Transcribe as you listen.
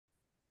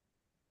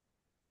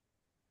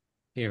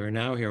Here and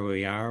now, here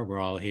we are. We're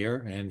all here,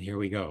 and here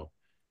we go.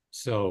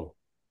 So,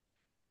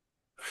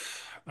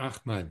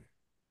 Ahmad,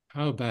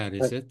 how bad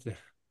is it?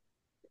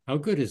 How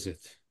good is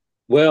it?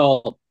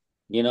 Well,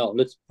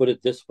 let's put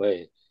it this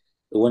way.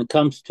 When it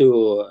comes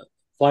to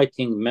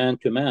fighting man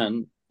to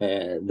man,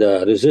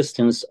 the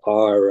resistance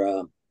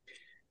are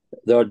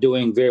they are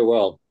doing very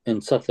well in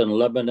southern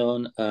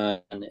Lebanon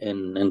and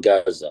in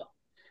Gaza.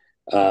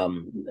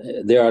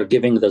 They are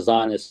giving the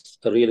Zionists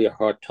a really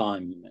hard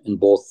time in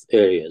both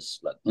areas.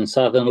 Like in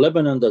southern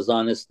Lebanon, the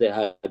Zionists they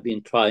have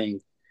been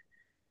trying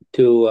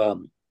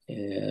to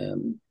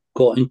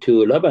go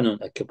into Lebanon,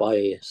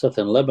 occupy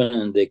southern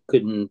Lebanon. They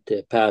couldn't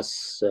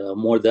pass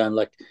more than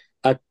like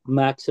at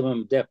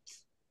maximum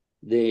depth.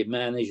 They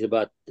managed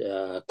about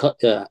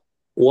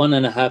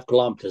 1.5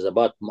 kilometers,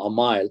 about a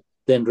mile,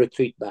 then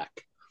retreat back.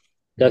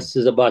 Mm. That's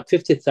is about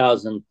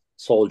 50,000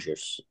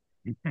 soldiers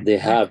they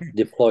have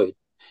deployed.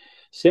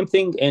 Same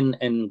thing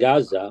in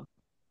Gaza.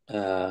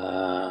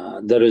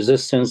 The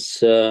resistance,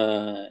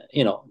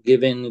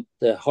 giving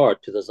the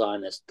heart to the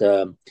Zionists.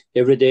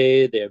 Every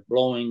day they're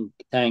blowing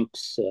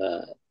tanks,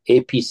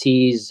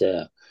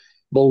 APCs,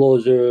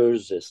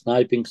 bulldozers,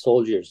 sniping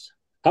soldiers.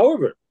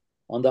 However,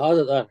 on the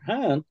other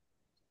hand,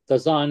 the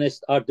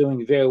Zionists are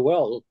doing very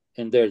well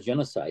in their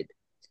genocide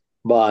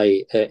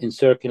by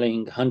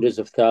encircling hundreds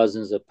of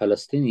thousands of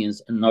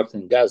Palestinians in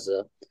northern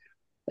Gaza,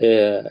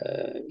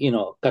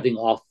 cutting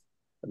off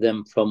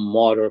them from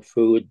water,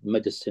 food,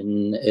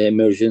 medicine,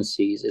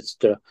 emergencies,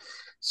 etc.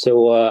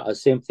 So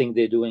same thing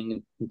they're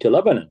doing into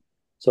Lebanon.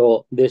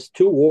 So there's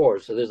two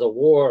wars. So there's a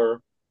war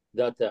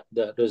that the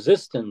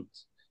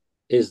resistance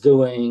is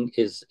doing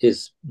is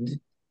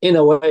in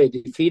a way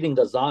defeating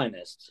the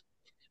Zionists,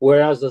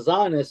 whereas the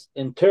Zionists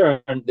in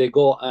turn they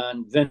go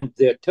and vent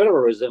their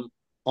terrorism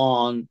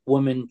on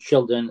women,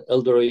 children,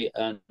 elderly,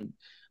 and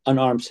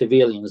unarmed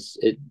civilians.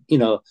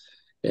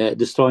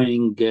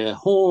 Destroying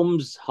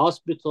homes,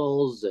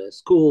 hospitals,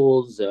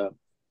 schools,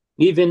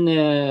 even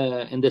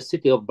in the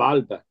city of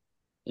Baalbek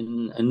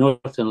in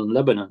northern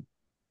Lebanon.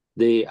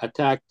 They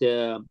attacked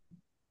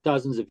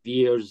thousands of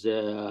years,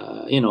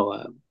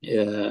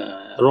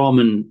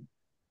 Roman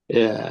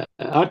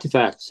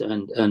artifacts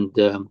and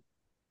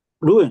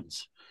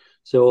ruins.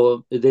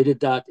 So they did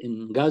that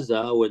in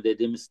Gaza, where they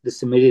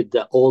decimated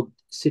the old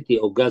city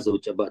of Gaza,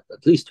 which is about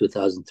at least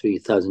 2,000,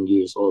 3,000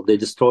 years old. They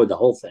destroyed the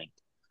whole thing.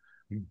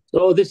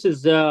 So this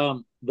is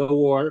the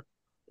war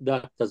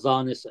that the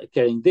Zionists are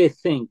carrying. They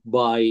think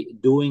by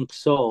doing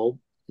so,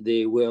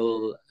 they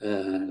will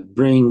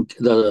bring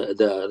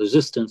the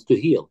resistance to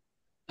heel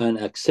and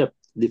accept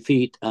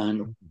defeat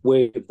and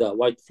wave the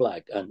white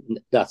flag, and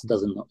that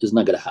doesn't is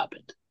not going to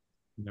happen.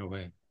 No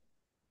way.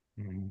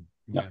 No,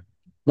 Yeah.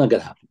 not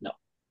going to happen. No,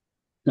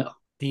 no.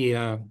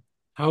 The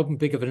How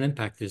big of an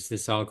impact is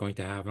this all going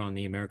to have on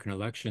the American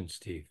election,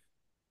 Steve?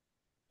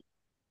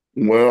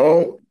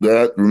 Well,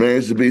 that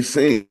remains to be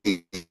seen.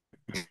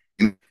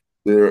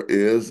 There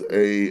is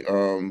a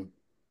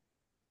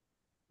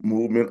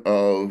movement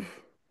of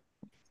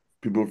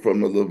people from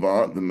the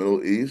Levant, the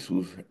Middle East,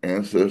 whose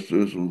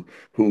ancestors,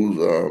 whose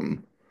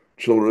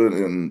children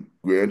and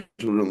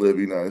grandchildren live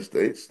in the United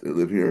States. They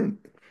live here,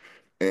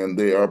 and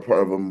they are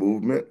part of a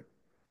movement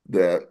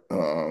that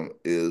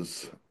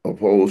is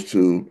opposed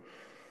to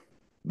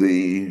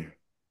the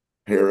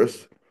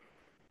Harris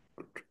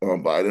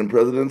Biden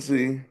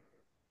presidency.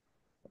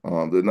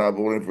 They're not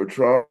voting for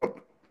Trump.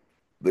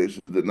 They're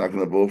not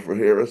going to vote for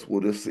Harris.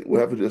 We'll just see.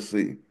 We'll have to just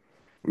see.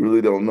 We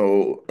really don't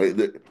know.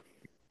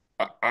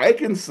 I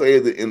can say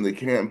that in the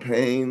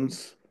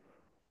campaigns,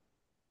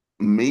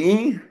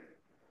 me,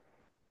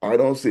 I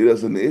don't see it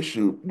as an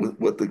issue with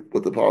what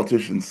the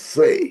politicians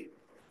say.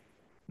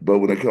 But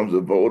when it comes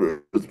to voters,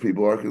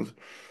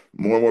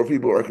 more and more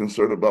people are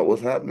concerned about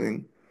what's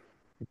happening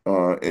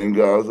in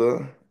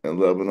Gaza and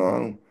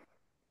Lebanon.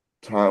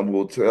 Time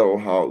will tell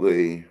how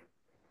they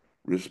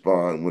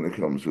respond when it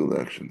comes to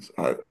elections.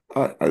 I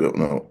don't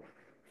know.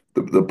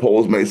 The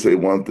polls may say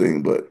one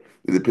thing, but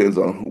it depends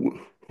on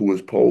who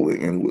is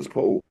polling and who is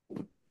polled.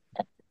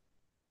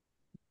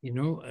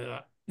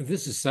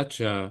 This is such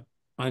a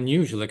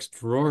unusual,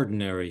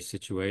 extraordinary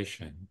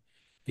situation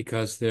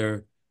because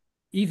they're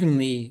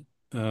evenly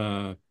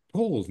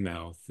polled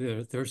now.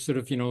 There's sort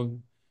of,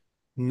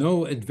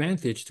 no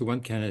advantage to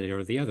one candidate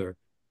or the other.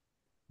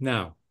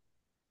 Now,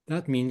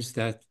 that means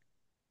that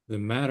the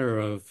matter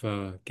of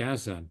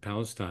Gaza and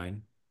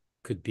Palestine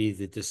could be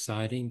the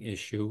deciding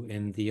issue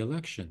in the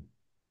election.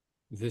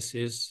 This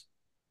is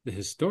the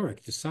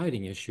historic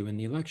deciding issue in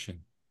the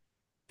election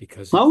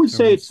because I it would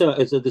say determines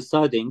it's a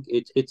deciding.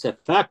 It's a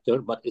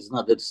factor, but it's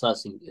not the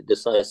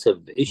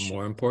decisive issue.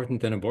 more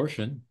important than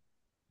abortion.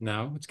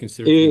 Now it's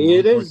considered to be more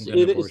It important is. than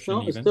It is abortion, no.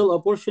 It's even. still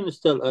abortion is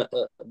still a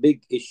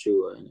big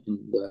issue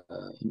the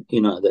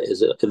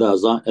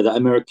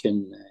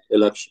American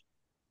election.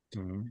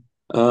 Mhm.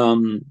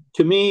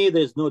 To me,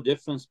 there's no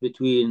difference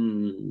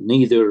between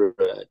neither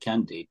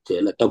candidate.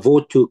 Like a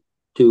vote to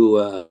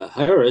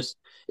Harris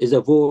is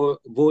a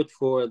vote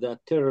for the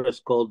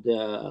terrorist called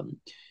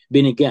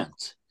Benny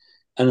Gantz.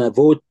 and a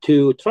vote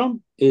to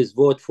Trump is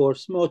vote for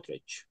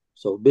Smotrich.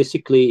 So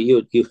basically,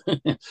 you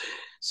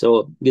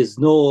so there's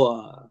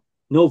no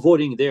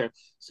voting there.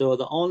 So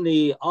the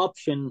only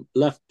option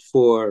left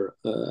for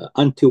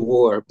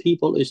anti-war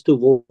people is to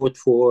vote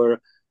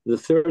for the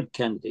third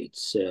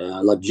candidates,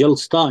 like Jill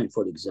Stein,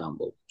 for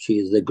example. She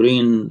is the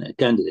Green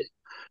candidate.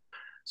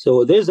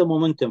 So there's a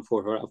momentum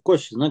for her. Of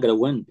course, she's not going to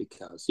win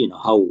because you know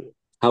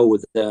how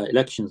the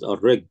elections are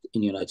rigged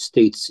in the United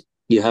States.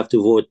 You have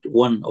to vote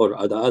one or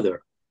the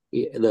other.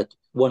 That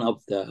one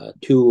of the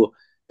two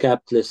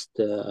capitalist,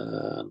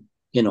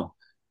 you know,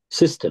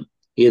 system,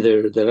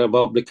 either the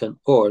Republican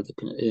or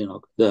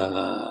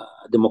the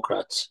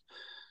Democrats.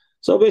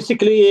 So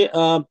basically,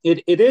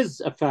 it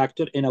is a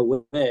factor in a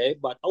way,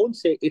 but I wouldn't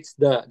say it's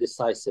the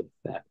decisive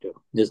factor.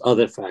 There's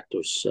other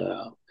factors.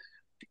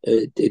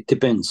 It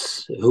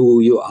depends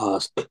who you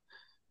ask.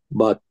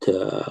 But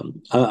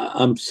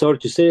I'm sorry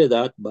to say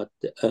that, but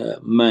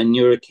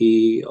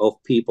minority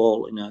of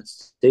people in the United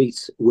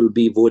States will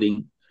be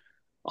voting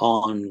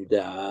on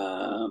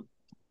the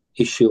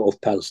issue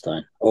of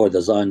Palestine or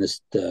the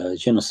Zionist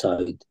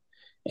genocide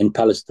in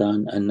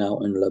Palestine and now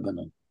in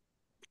Lebanon.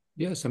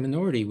 Yes, a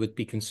minority would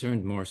be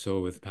concerned more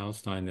so with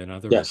Palestine than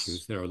other Yes,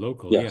 issues that are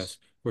local, yes, yes,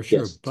 for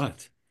sure. yes.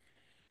 But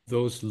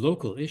those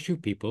local issue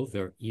people,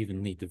 they're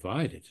evenly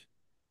divided.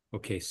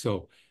 Okay,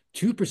 so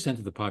 2%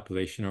 of the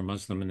population are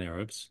Muslim and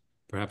Arabs,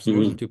 perhaps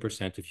more than Mhm.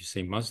 2% if you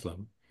say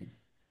Muslim.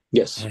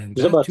 Yes, And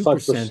it's that about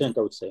 2%, 5%,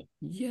 I would say.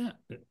 yeah,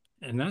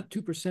 and that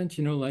 2%,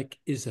 like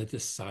is a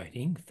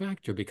deciding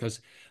factor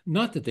because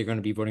not that they're going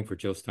to be voting for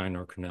Jill Stein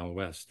or Cornel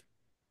West.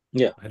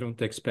 Yeah, I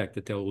don't expect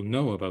that they'll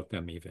know about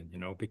them even,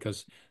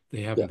 because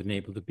they haven't yeah, been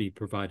able to be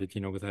provided,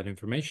 with that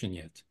information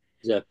yet.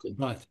 exactly.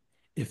 But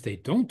if they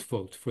don't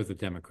vote for the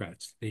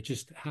Democrats, they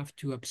just have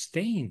to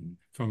abstain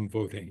from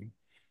voting.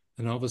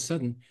 And all of a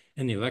sudden,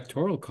 in the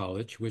Electoral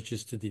College, which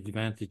is to the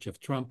advantage of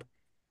Trump,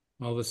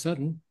 all of a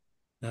sudden,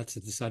 that's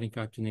a deciding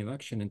factor in the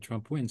election, and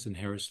Trump wins and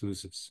Harris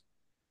loses.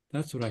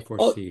 That's what I Oh,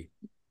 foresee.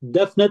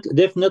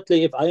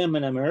 definitely. If I am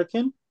an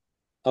American,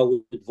 I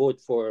would vote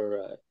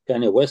for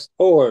Kanye West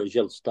or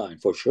Jill Stein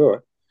for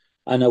sure,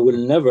 and I will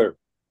never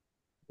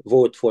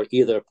vote for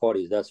either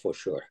party. That's for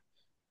sure.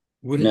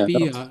 Would it No,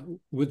 be, no.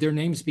 would their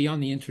names be on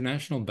the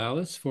international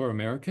ballots for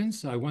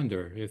Americans? I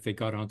wonder if they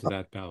got onto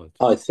that ballot.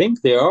 I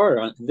think they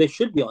are. They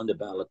should be on the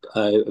ballot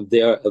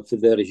if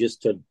they're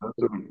registered.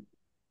 That's a,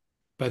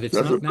 But it's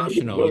that's a not very good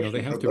national.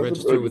 They question. have to That's a very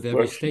register good with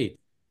every question. state.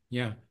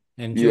 Yeah.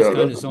 And Jill Yeah,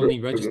 Stein that's a is very, only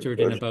very good registered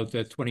in question.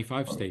 about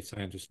 25 states,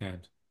 I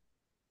understand.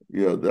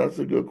 Yeah, that's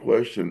a good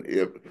question.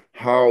 If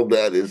how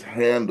that is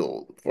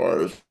handled, as far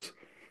as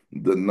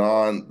the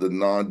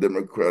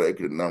non-democratic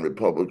and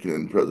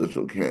non-republican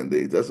presidential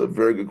candidates, that's a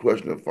very good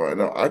question to find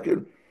out.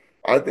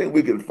 I think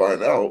we can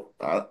find out.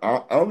 I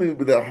don't think it'd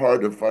be that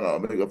hard to find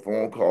out. Make a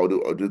phone call,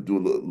 or just do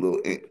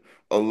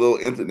a little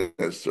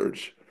internet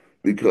search,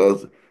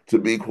 because to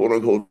be quote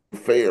unquote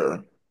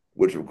fair,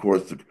 which of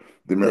course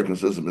the American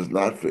system is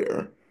not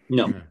fair, you,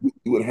 No. Yeah.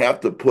 you would have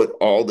to put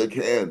all the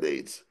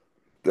candidates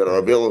that are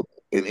Mm, available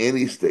in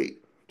any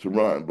state to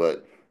run.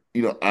 But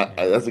yeah.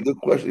 that's a good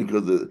question,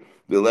 because the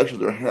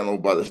elections are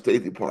handled by the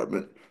State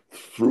Department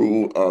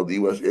through the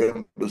U.S.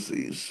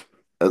 embassies.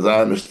 As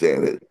I Mm,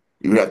 understand it,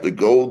 you have to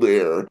go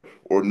there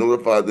or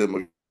notify them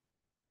of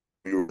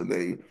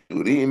they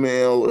do an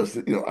email, or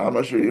I'm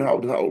not sure how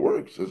it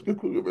works. It's a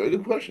good, very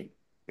good question.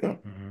 Yeah.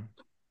 mhm.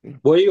 Yeah.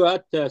 Where you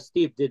at,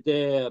 Steve? Did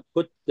they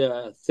put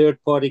the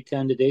third party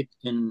candidate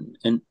in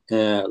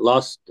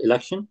last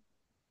election?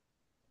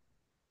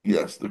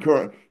 Yes,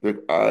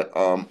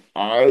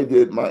 I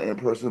did my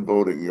in-person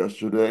voting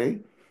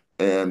yesterday,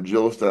 and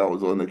Jill Stein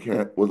was on the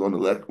can was on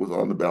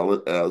the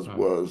ballot, as Uh,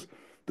 was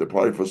the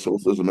Party for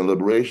Socialism and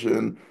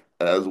Liberation,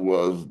 as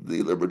was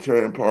the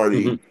Libertarian Hmm.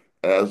 Party,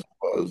 as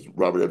was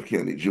Robert F.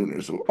 Kennedy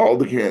Jr. So all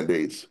the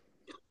candidates,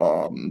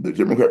 the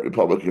Democrat,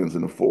 Republicans,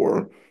 and the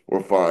four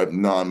or five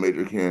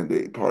non-major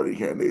candidate party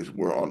candidates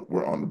were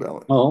on the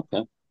ballot. Oh,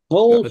 okay.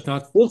 Well, but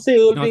not we'll see. It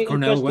will be not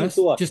Cornel interesting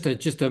to West. watch.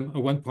 Just a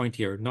one point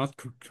here. Not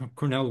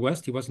Cornel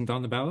West. He wasn't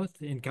on the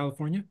ballot in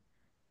California.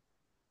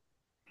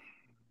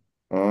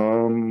 I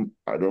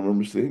don't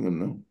remember seeing him,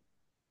 no.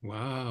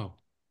 Wow.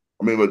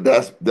 I mean, but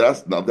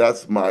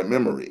that's my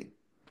memory.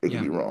 It could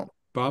Yeah. be wrong,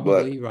 but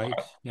Probably right.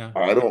 Yeah.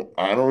 I don't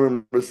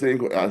remember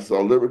seeing. I saw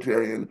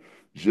Libertarian,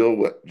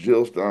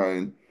 Jill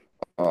Stein,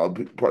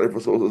 Party for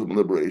Socialism and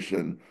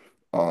Liberation,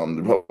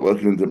 the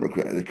Republican,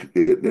 Democrat.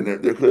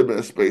 There could have been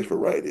a space for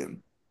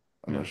write-in.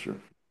 I'm not Yeah. sure.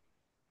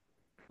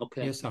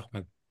 Okay. Yes,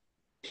 Ahmed.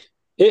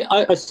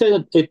 I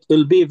said it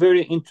will be a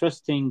very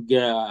interesting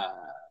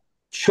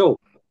show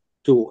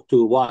to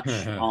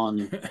watch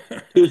on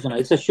Tuesday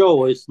night. It's a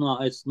show. It's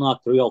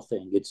not real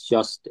thing. It's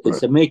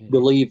Right. a make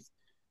believe,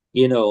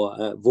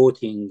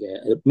 voting,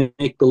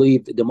 make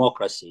believe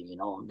democracy.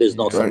 There's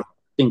no Yeah. such Right.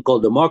 thing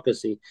called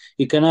democracy.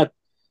 You cannot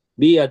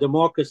be a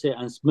democracy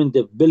and spend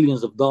the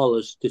billions of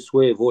dollars to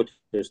sway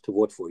voters to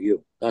vote for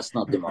you. That's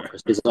not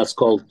democracy. That's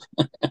called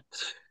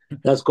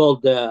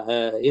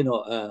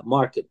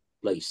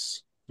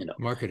marketplace.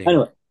 Marketing.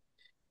 Anyway,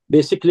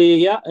 basically,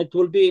 yeah, it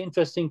will be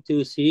interesting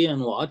to see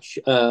and watch.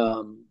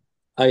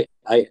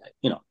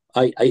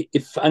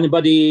 If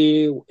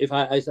anybody, if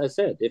I, as I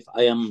said, if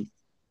I'm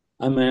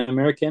an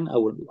American, I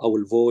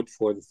will vote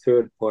for the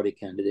third party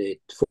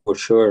candidate for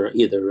sure,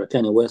 either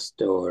Kanye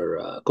West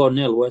or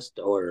Cornel West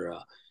or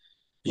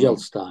Jill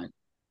Mm. Stein,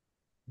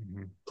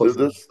 Mhm. for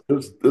sure.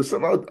 There's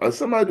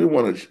some I do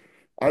want to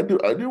I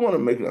do want to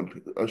make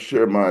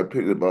share my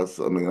opinion about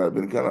something. I've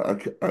been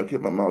I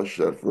kept my mouth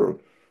shut for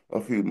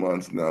a few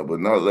months now, but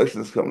now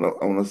elections coming up,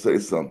 I want to say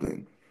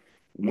something.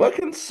 What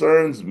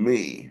concerns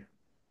me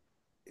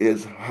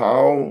is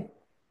how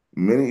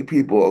many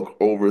people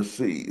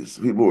overseas,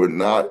 people who are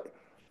not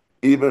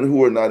even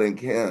who are not in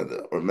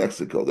Canada or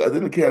Mexico. I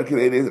think the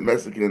Canadians and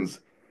Mexicans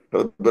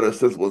have a better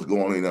sense of what's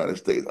going on in the United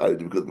States. I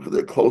do because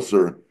they're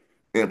closer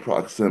in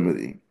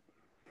proximity.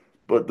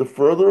 But the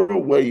further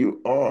away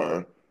you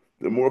are,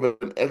 the more of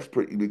an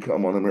expert you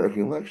become on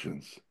American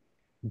elections.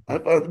 I Mhm.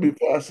 find it to be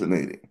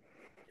fascinating.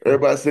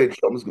 Everybody say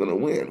Trump's going to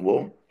win.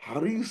 Well, how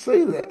do you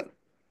say that?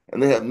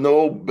 And they have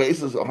no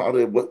basis on how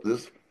they what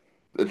this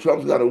that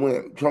Trump's got to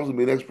win. Trump's gonna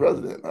be the next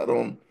president. I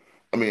don't.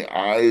 I mean,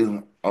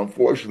 I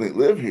unfortunately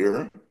live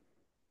here.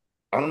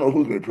 I don't know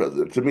who's gonna be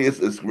president. To me, it's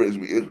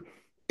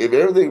if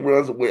everything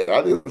runs away,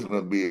 I think it's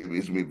gonna be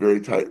a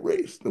very tight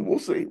race. Then we'll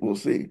see. We'll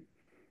see.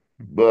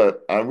 Mhm.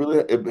 But I really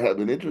it have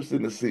been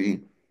interesting to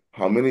see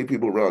how many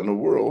people around the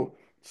world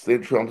say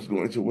Trump's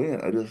going to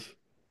win.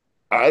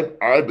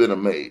 I've been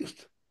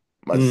amazed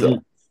myself. Hmm.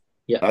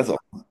 Yeah, That's all.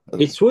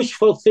 it's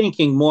wishful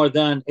thinking more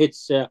than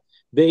it's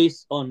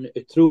based on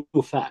true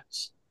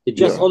facts.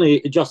 Yeah.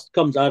 It just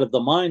comes out of the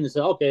mind and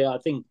say, okay, I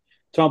think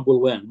Trump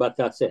will win, but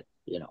that's it.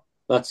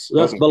 That's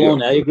Okay. Yeah.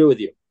 baloney. I agree with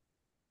you.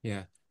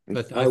 Yeah,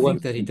 It's but I I think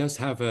want. that he does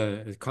have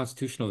a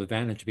constitutional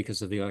advantage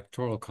because of the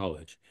Electoral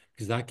College,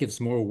 because that gives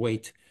more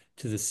weight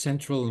to the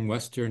central and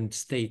western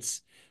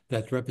states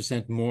that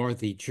represent more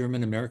the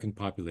German American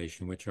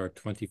population, which are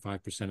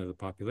 25% of the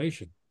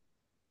population.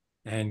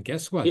 And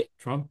guess what?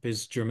 Trump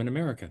is German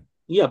American.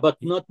 Yeah, but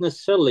not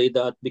necessarily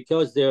that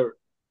because they're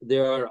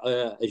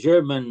a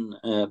German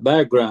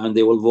background,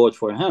 they will vote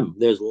for him.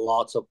 There's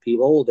lots of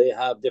people they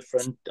have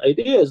different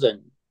ideas,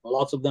 and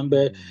lots of them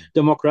be Mm.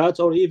 Democrats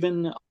or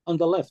even on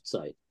the left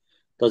side.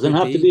 Doesn't Could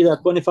have to be be.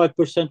 that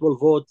 25% will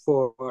vote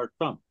for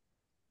Trump.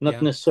 Not Yeah,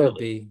 could necessarily.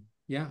 be.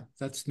 Yeah,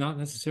 that's not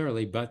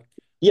necessarily, but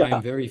I'm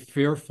Yeah, very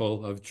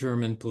fearful of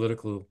German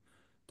political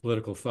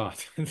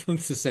thought, to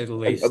say the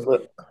least.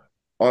 but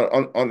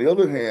on the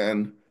other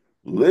hand,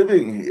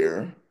 living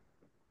here,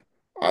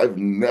 I've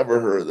never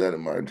heard that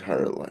in my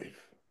entire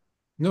life.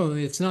 No,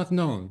 it's not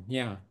known.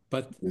 Yeah.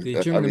 But the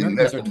I German mean,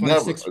 Americans are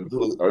never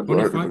until I heard the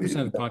video.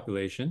 25% of the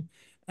population.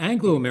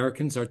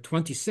 Anglo-Americans are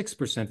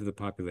 26% of the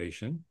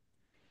population.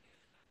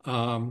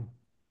 Um,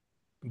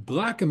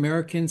 Black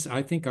Americans,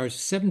 I think, are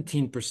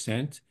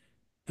 17%.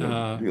 Yeah,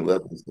 Uh, between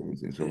 11 and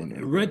 17, somewhere in there.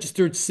 Yeah.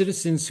 Registered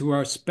citizens who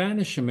are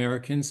Spanish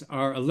Americans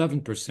are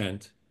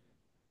 11%.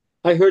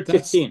 I heard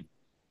That's, 15.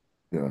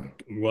 Yeah.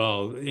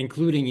 well,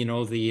 including,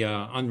 the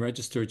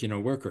unregistered,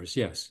 workers.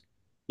 Yes,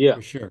 Yeah,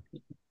 for sure.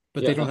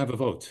 But yeah, they don't have a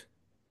vote.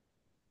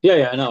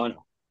 yeah. I know, I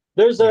know.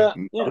 There's Yeah. a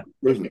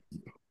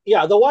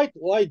yeah, the white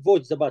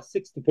vote is about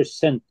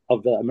 60%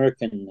 of the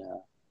American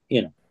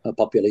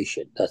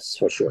population. That's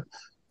for sure.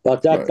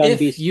 But that Right. can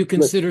be If you split.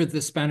 consider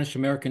the Spanish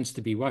Americans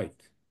to be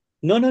white,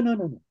 No, no, no,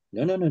 no, no,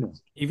 no, no, no, no,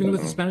 even no.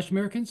 with the Uh, Spanish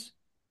Americans?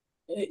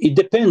 It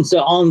depends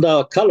on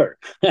the color.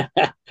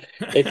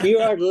 If you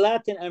are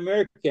Latin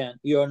American,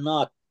 you're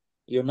not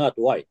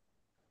white.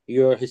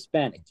 You're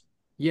Hispanic.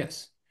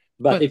 Yes.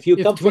 But But if you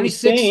if come from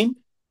 26, Spain,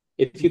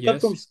 if you come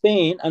from yes.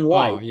 Spain and Oh,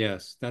 white,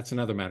 yes, that's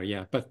another matter.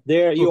 Yeah. But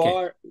there you okay.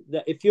 are.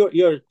 If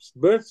your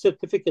birth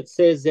certificate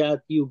says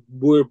that you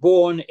were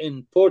born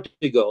in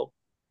Portugal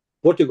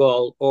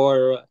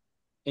or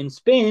in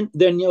Spain,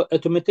 then you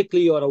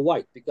automatically you're a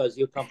white because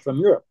you come from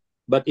Europe.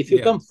 But if you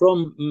Yeah. come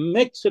from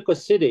Mexico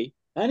City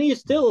and you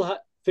still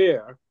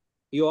fair,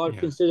 you are Yeah.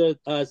 considered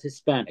as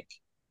Hispanic.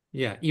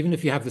 Yeah. Even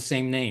if you have the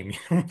same name,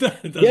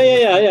 that Yeah, doesn't yeah,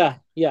 yeah, matter. yeah,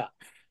 yeah.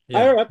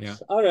 Yeah. Yeah.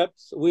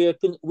 Arabs, we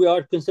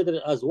are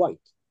considered as white.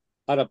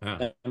 Arab Ah.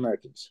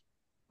 Americans,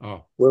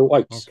 Oh, we're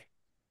whites. okay.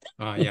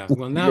 Yeah.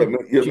 Well, yeah, now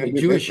yeah,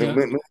 Jewish.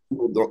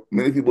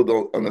 many people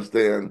don't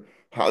understand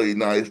how the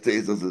United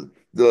States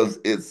does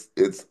its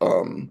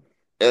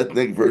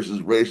ethnic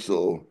versus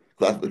racial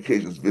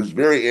classifications. It's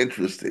very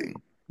interesting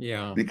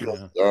Yeah. because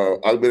Yeah.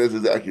 Agnes is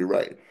exactly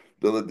right.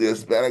 The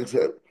Hispanics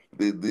have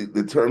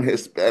the term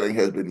Hispanic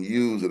has been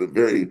used in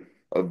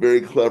a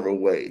very clever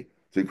way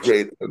to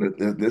create an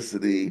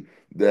ethnicity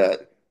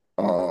that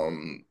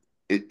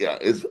yeah,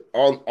 is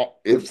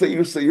if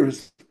say you're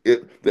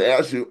if they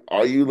ask you,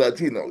 are you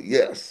Latino?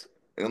 Yes.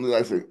 And then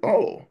I say,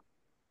 oh,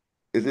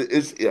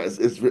 it's yeah,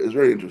 it's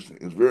very interesting.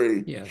 It's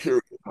very Yes.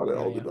 curious how that Yeah.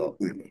 all Yeah.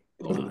 developed.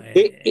 Well,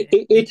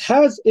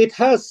 It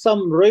has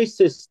some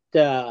racist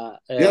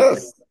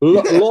Yes,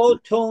 yes, low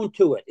tone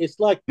to it. It's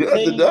like yes, it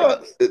saying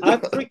does. It does.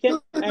 African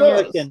It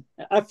does. American.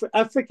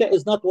 Africa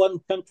is not one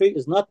country,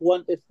 is not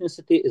one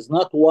ethnicity, is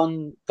not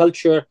one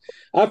culture.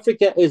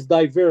 Africa is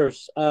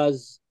diverse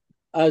as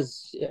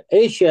as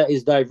Asia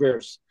is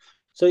diverse.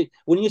 So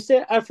when you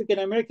say African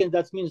American,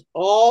 that means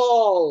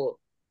all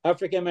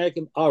African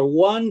American are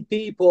one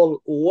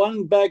people,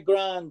 one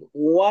background,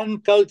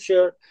 one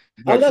culture,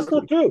 and Not that's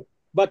not true. true.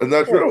 But It's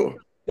not oh, true.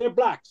 they're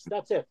blacks.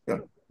 That's it. Yeah.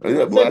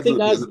 Yeah, Same blacks thing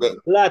is as the best.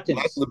 Blacks is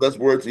Latins. the best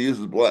word to use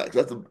is blacks.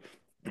 That's the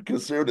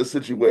consider the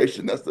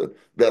situation. That's the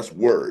best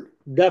word.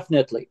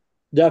 Definitely,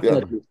 Yeah, Mm,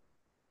 definitely.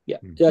 Yeah,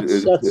 mm.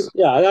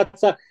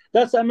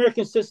 that's the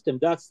American system.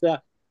 That's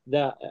the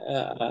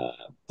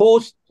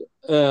post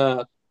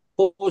uh,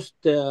 post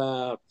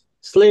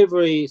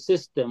slavery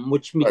system,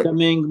 which right.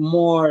 becoming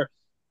more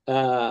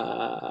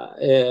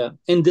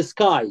in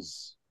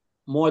disguise,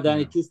 more than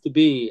Yeah. it used to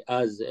be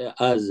as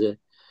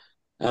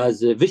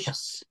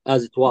vicious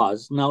as it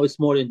was. Now it's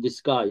more in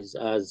disguise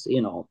as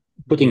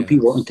putting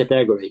people in Yes.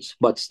 categories,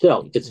 but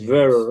still it's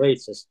very Yes.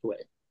 racist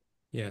way.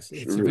 Yes.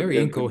 It's a Sure. very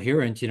And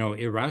incoherent,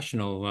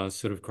 irrational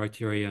sort of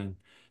criterion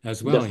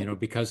as well, Definitely.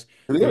 because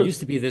it there used is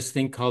to be this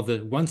thing called the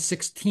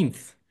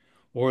 1/16th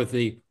or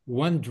the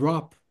one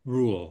drop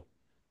rule.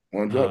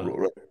 one drop Uh, rule,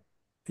 right?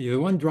 the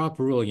one drop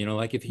rule,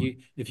 like if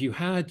you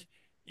had,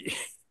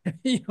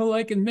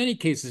 like in many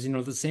cases,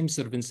 the same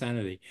sort of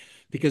insanity.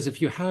 Because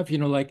if you have,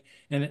 like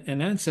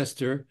an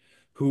ancestor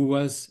who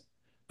was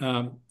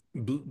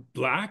bl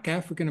black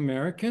African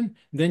American,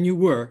 then you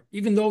were,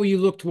 even though you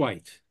looked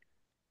white.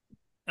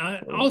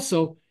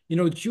 Also,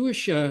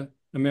 Jewish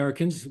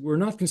Americans were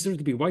not considered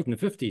to be white in the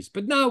 50s,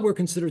 but now we're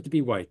considered to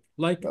be white.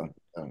 Like Yeah,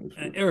 that's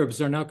true.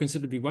 Arabs are now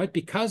considered to be white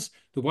because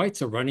the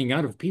whites are running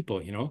out of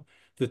people.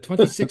 The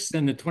 26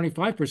 and the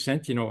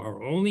 25%,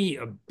 are only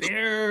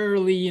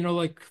barely,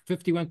 like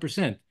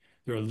 51%.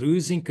 They're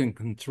losing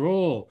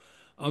control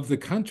of the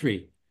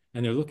country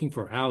and they're looking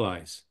for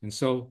allies. And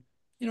so,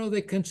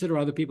 they consider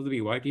other people to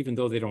be white, even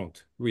though they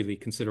don't really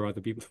consider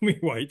other people to be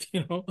white.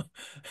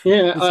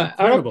 Yeah, It's Arab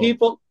incredible.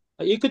 people,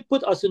 you could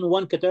put us in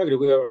one category.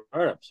 We are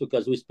Arabs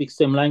because we speak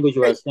same language,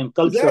 we Right. have same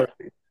culture,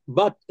 Exactly.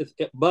 but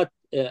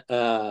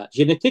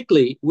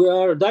genetically we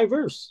are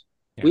diverse.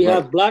 Yeah. We Right.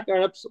 have black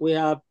Arabs, we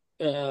have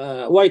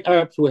white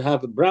Arabs, we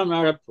have brown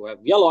Arabs, we have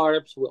yellow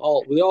Arabs. We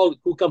all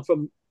who come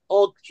from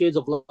all shades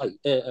of light,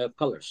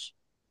 colors.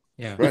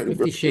 Yeah. Right. It's very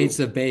 50 Shades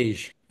true. of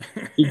Beige.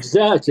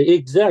 Exactly,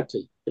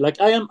 exactly. Like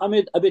I'm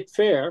a bit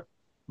fair,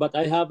 but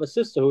I have a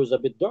sister who's a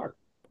bit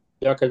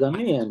darker than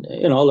me. And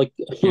like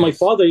my Yes.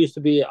 father used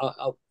to be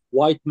a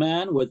white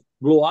man with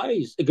blue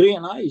eyes,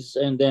 green eyes,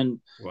 and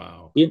then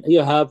Wow.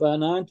 you have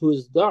an aunt who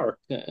is dark.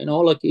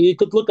 Like you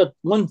could look at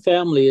one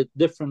family at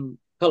different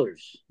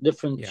colors,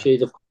 different Yeah.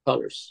 shades of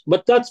colors.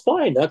 But that's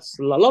fine. That's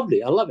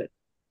lovely. I love it.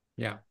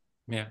 Yeah.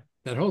 Yeah.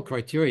 That whole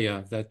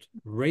criteria, that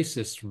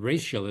racist,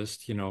 racialist,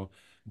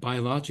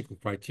 biological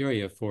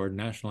criteria for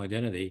national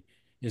identity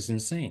is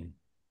insane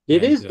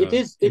It and is. It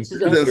is. It's It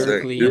is insane.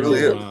 empirically, It really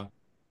is.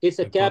 it's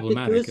a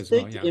problematic as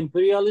well. capitalistic, Yeah.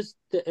 imperialist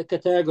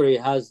category.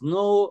 Has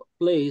no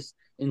place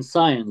in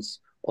science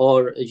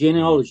or Hmm.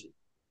 genealogy.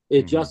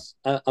 It's Hmm. just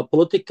a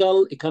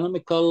political,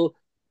 economical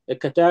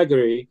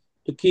category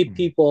to keep Hmm.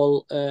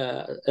 people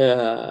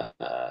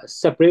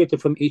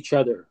separated from each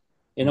other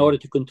in order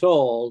Hmm. to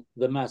control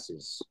the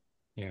masses.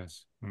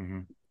 Yes.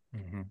 Hmm.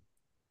 Hmm.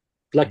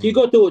 Like Hmm.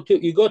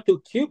 you go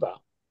to Cuba,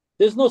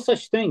 there's no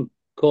such thing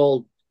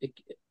called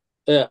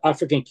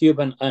African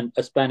Cuban and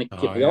Hispanic Oh,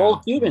 Cuban. They're all yeah.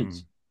 Hmm.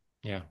 Cubans.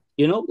 Yeah.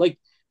 Like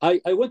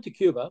I went to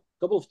Cuba a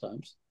couple of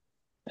times,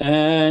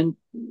 and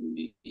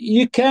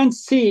you can't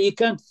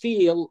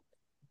feel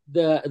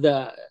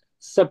the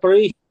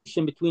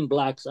separation between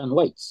blacks and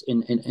whites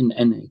in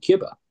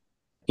Cuba.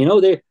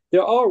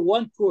 There are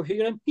one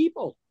coherent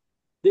people.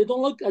 They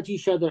don't look at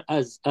each other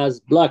as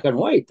black and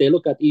white. They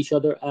look at each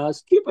other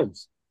as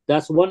Cubans.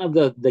 That's one of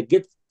the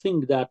good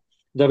thing that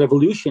the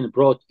revolution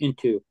brought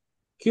into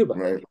Cuba.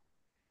 Right.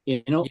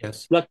 You know,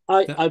 Yes. like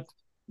That.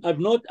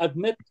 I've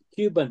met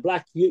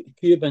black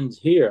Cubans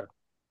here,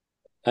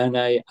 and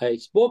I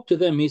spoke to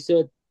them. He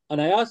said,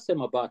 and I asked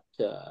him about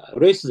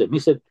racism. He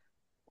said,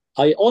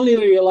 I only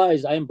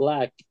realized I'm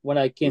black when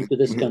I came to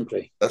this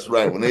country. That's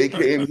right. When Yeah, they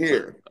came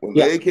here,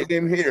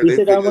 he they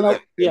said, figured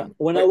that in.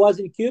 when I Right. was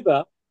in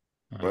Cuba,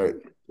 Uh, Right.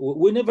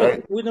 we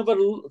never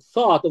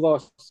thought of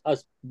us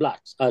as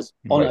blacks, as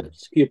only hmm.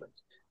 as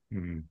Cubans.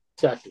 Hmm.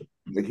 Exactly.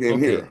 They came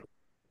Okay. here.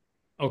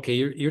 Okay,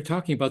 you're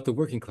talking about the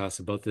working class,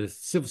 about the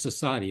civil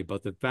society,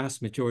 about the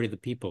vast majority of the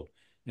people,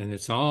 and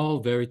it's all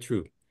very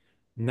true.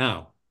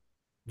 Now,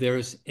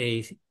 there's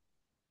a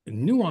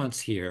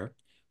nuance here,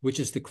 which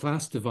is the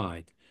class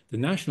divide. The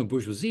national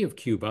bourgeoisie of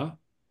Cuba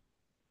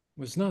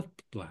was not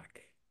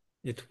black.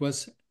 It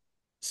was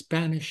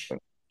Spanish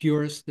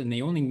purists, and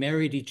they only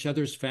married each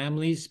other's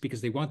families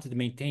because they wanted to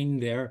maintain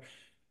their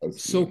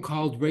That's,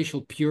 so-called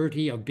racial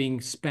purity of being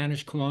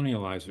Spanish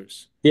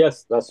colonializers.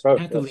 Yes, that's right.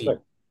 Had to That's leave. right.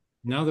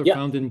 Now they're Yeah.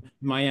 found in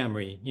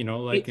Miami,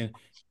 like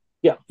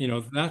Yeah.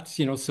 that's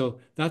so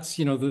that's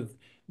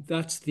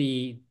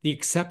the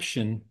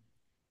exception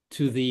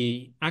to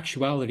the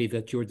actuality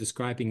that you're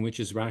describing, which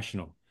is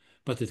rational.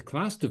 But the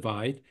class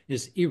divide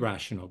is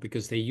irrational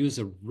because they use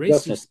a Definitely.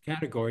 racist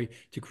category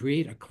to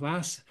create a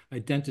class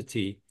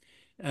identity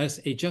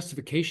as a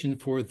justification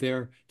for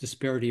their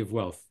disparity of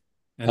wealth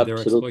and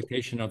their Absolutely.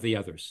 exploitation of the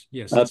others.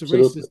 Yes, it's a racist,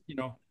 Absolutely.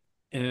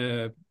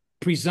 uh,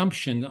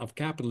 presumption of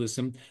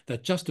capitalism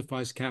that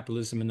justifies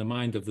capitalism in the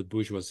mind of the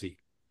bourgeoisie.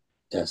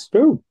 That's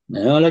true.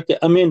 Like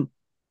I mean,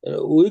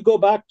 we go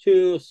back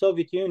to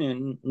Soviet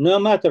Union. No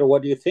matter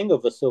what you think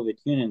of the Soviet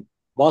Union,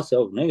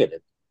 positive or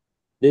negative,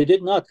 they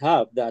did not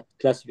have that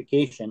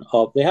classification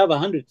of. They have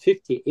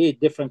 158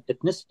 different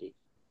ethnicity,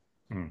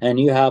 Mm, and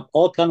you have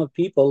all kind of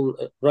people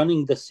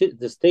running the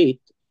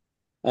state,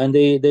 and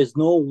there's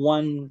no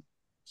one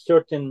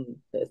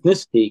certain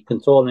ethnicity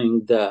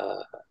controlling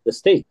the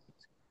state.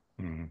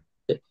 mm,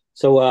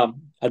 So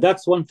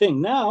that's one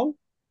thing. Now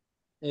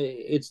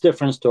it's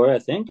different story. I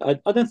think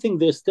I don't think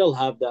they still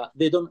have that.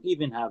 They don't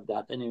even have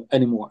that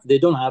anymore. They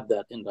don't have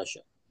that in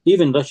Russia.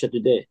 Even Russia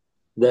today,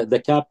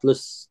 the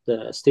capitalist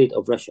state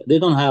of Russia, they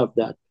don't have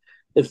that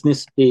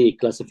ethnicity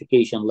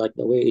classification like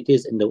the way it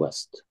is in the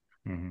West.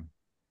 mm.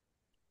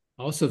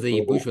 Also, the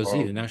So,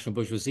 bourgeoisie, the national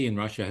bourgeoisie in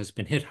Russia has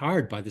been hit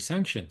hard by the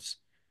sanctions.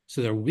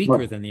 So they're weaker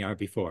Right. than they are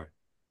before.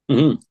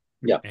 Mm-hmm.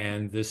 Yeah.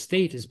 And the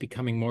state is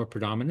becoming more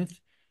predominant.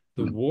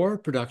 The war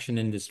production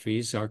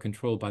industries are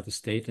controlled by the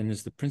state and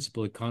is the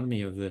principal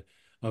economy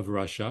of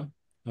Russia,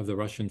 of the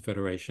Russian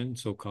Federation,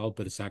 so-called,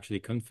 but it's actually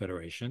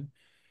confederation.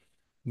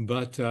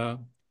 But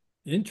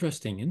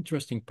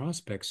interesting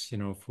prospects,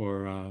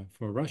 for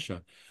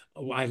Russia.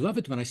 Oh, I love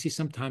it when I see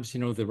sometimes,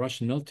 the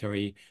Russian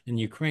military in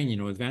Ukraine,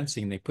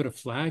 advancing. They put a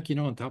flag,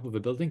 on top of a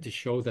building to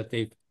show that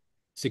they've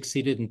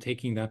succeeded in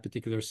taking that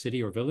particular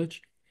city or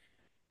village.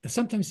 And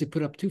sometimes they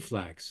put up two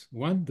flags,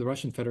 one, the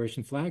Russian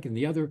Federation flag, and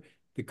the other,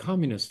 the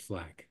communist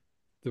flag,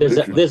 the red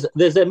victory, flag.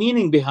 There's a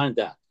meaning behind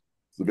that.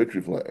 the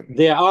victory flag.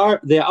 They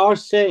are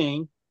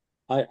saying.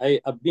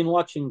 I've been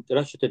watching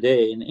Russia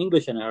Today in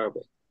English and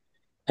Arabic,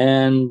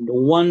 and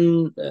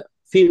one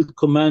field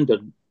commander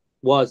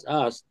was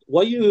asked,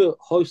 "Why you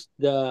hoist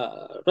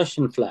the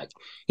Russian flag?"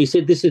 He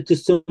said, "This is to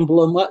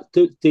simplify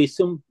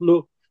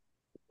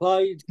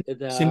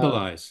the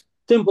Symbolize.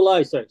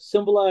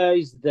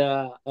 symbolize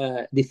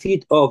the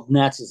defeat of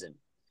Nazism,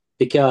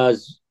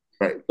 because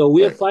Right, so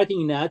we are right.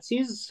 fighting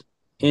Nazis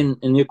Mm,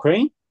 in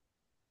Ukraine,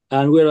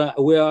 and we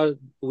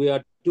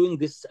are doing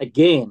this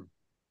again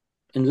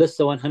in less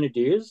than 100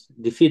 years,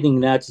 defeating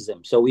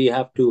Nazism. So we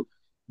have to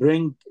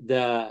bring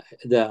the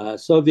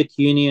Soviet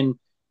Union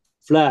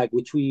flag,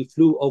 which we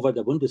flew over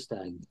the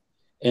Bundestag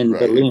in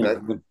Right,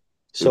 exactly, Berlin.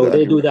 So they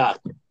exactly do right. that.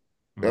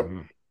 Yep,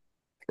 mhm.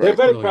 They're right.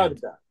 very proud of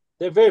Brilliant. that.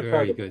 They're very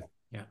proud Very of good. that.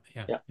 Yeah,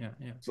 yeah, Yeah. yeah,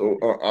 yeah. So,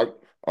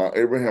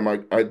 Abraham,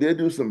 I did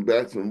do some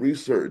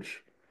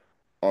research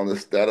on the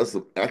status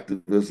of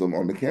activism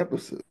on the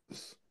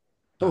campuses,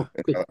 Oh,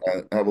 and good.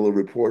 I have a little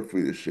report for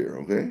you to share.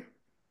 Okay.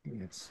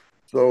 It's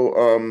So,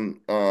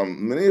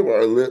 many of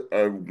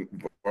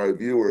our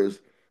viewers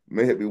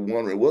may have been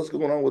wondering what's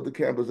going on with the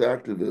campus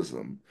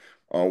activism.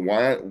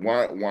 Why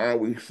are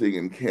we seeing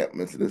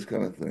encampments and this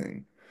kind of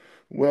thing?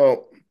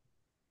 Well,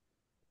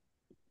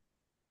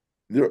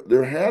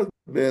 there has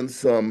been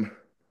some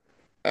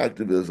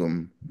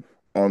activism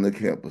on the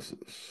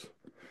campuses.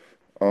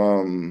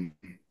 Um,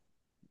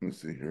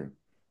 let's see here.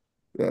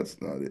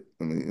 That's not it.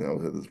 I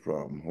had this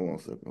problem. Hold on a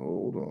second.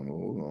 Hold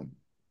on.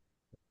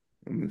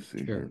 Let me see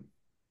sure. here.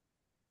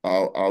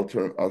 I'll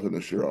turn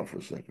the share off for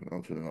a second.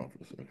 I'll turn it off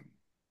for a second.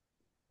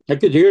 I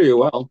could hear you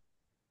well.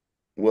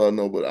 Well,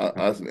 no, but I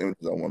have some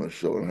images I want to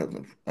show, and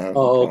I have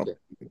some Oh, problems okay.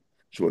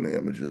 showing the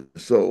images.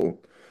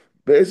 So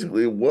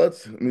basically,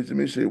 let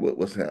me show you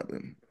what's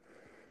happening.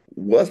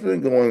 What's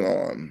been going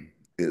on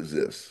is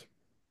this.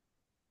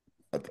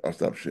 I'll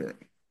stop sharing.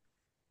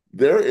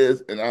 There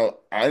is, and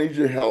I need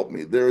you to help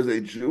me. There is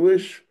a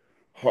Jewish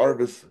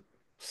harvest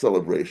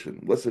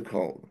celebration. What's it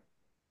called?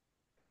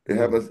 It Ooh.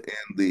 happens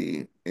in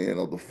the end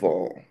of the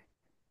fall,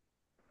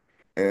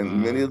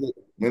 and many Uh,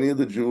 of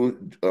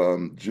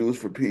the Jews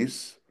for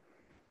Peace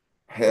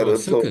had oh, a celebration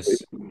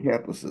Sukkot. on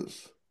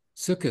campuses.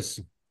 Sukkot.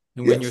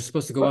 And when you're Yes,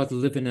 supposed to go right, out to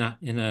live in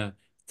a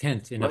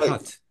tent, in a right,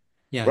 hut.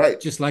 Yeah, right.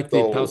 just like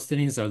the So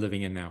Palestinians are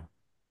living in now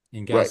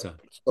in right. Gaza.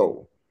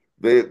 So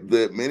they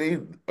many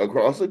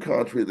across the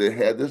country they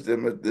had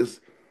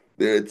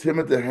they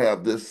attempted to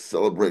have this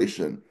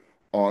celebration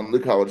on the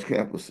college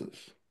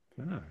campuses.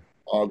 Ah,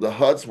 The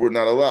huts were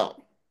not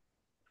allowed.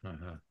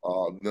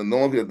 uh-huh, No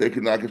one they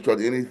could not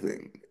construct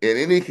anything in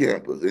any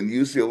campus. In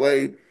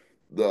UCLA,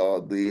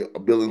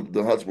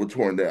 the huts were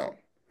torn down.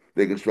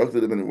 They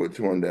constructed them and they were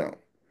torn down.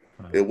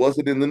 uh-huh, It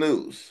wasn't in the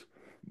news,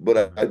 but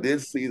I uh-huh,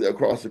 did see that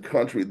across the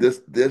country this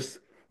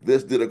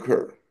did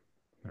occur.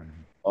 uh-huh,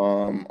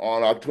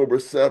 On October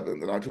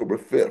 7th and October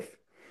 5th,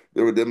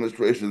 there were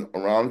demonstrations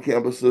around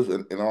campuses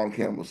and on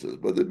campuses,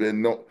 but there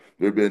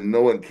had been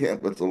no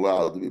encampments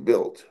allowed to be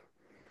built.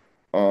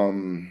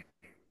 Um,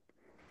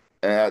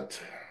 let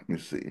me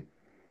see,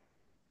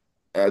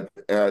 at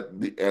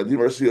the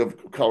University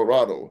of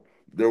Colorado,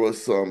 there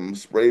was some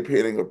spray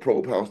painting of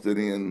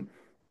pro-Palestinian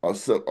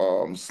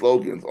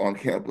slogans on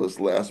campus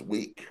last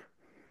week.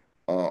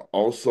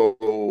 Also,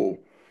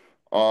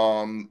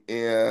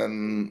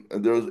 in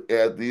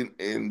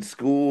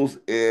schools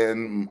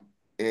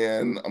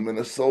in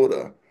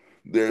Minnesota,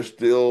 they're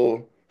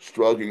still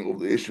struggling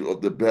with the issue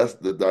of the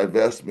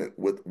divestment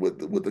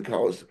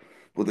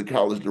with the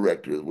college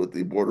directors, with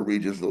the board of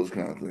regents, those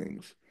kind of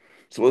things.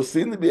 So it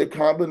seemed to be a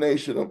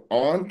combination of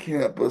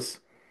on-campus,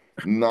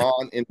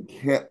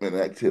 non-encampment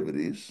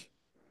activities,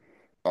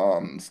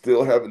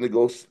 still having to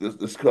go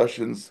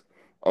discussions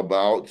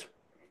about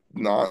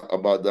not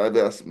about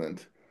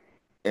divestment,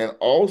 and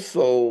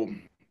also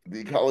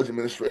the college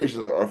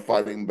administrations are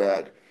fighting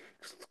back,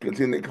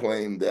 continue to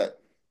claim that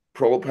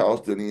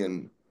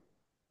pro-Palestinian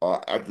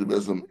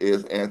activism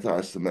is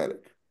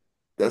anti-Semitic.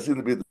 That seems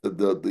to be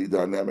the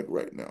dynamic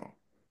right now.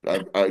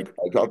 I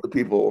talked to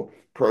people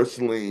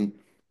personally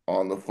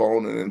on the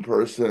phone and in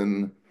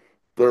person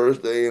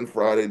Thursday and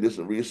Friday, did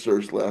some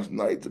research last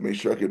night to make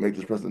sure I could make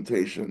this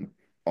presentation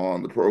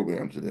on the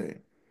program today.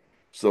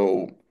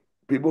 So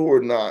people who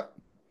are not,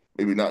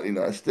 maybe not in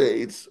the United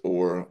States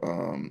or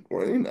in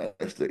the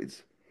United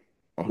States,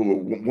 who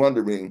are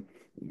wondering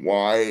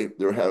why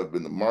there have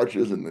been the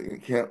marches and the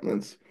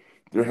encampments,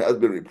 there has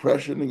been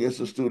repression against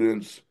the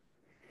students,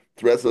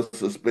 threats of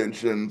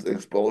suspensions,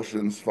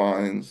 expulsions,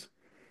 fines,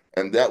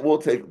 and that will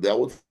take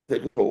a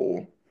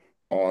toll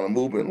on a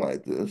movement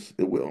like this.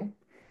 It will,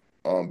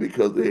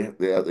 because they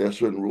have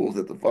certain rules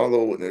that to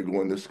follow when they're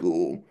going to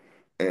school,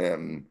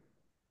 and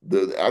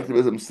the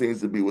activism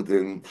seems to be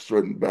within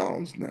certain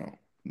bounds now.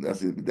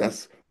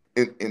 That's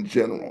in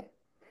general.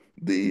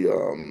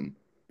 The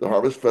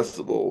Harvest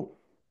Festival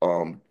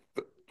um,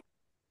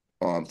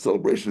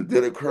 celebration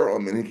did occur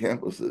on many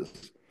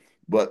campuses,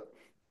 but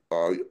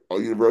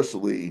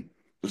universally,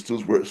 the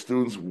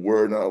students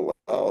were not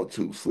allowed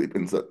to sleep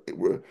inside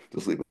were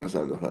to sleep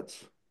inside the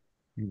huts.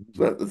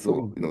 So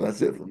Mhm. Oh,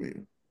 that's it for me.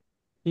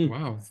 Hmm.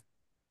 wow.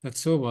 That's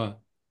so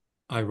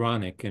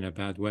ironic in a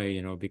bad way,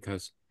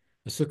 because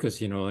a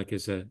sukkah, like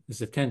is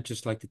a tent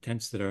just like the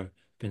tents that are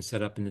been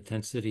set up in the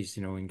tent cities,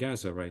 in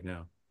Gaza right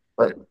now.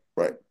 Right,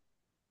 right.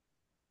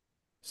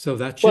 So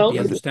that should Well, be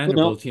That's it.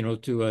 understandable,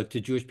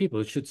 to Jewish people.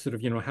 It should sort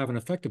of, have an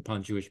effect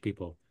upon Jewish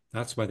people.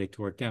 That's why they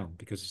tore it down,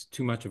 because it's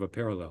too much of a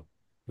parallel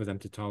for them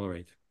to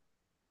tolerate.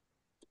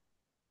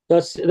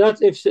 that's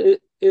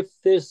if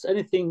there's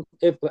anything,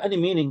 if any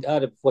meaning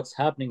out of what's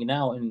happening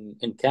now in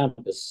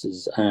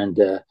campuses, and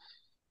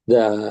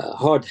the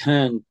hard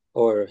hand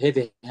or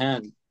heavy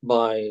hand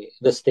by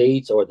the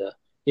states or the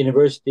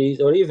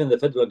universities or even the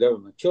federal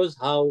government shows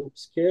how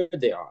scared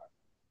they are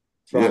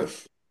from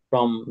Yes,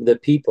 the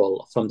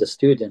people, from the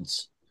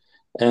students,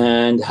 Mm,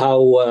 and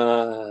how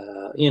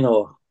uh,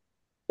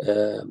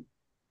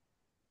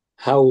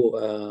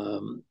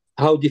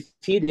 how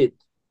defeated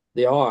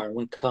they are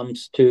when it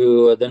comes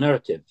to the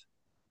narrative.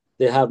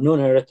 They have no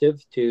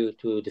narrative to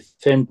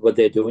defend what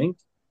they're doing.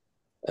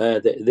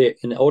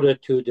 In order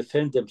to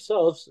defend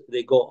themselves,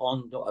 they go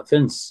on to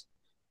offense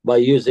by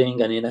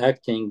using and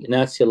enacting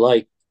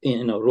Nazi-like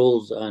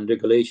rules and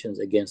regulations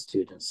against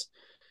students.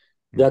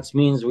 mm, That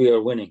means we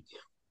are winning,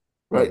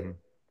 right. mhm,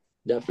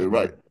 You're definitely.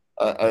 right.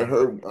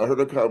 mhm, I heard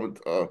a comment.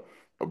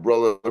 A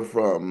brother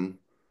from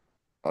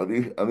I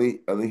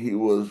think he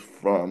was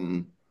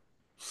from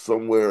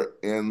somewhere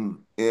in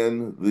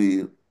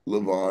the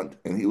Levant,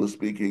 and he was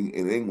speaking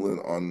in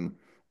England on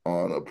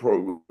a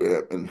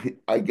program, and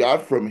I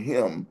got from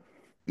him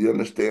the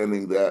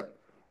understanding that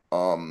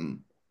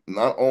um,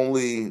 not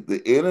only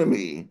the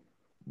enemy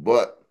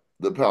but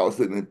the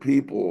Palestinian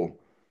people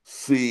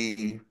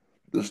see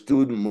the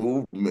student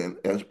movement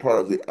as part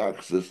of the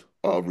axis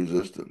of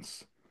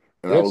resistance,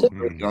 and I That's was it.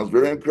 mm, I was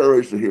very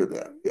encouraged to hear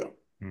that. Yeah,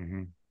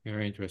 mhm.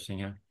 Very interesting,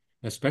 yeah.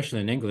 Especially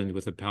in England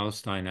with the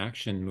Palestine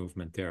Action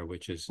Movement there,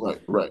 which is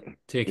right, right. Yeah,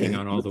 taking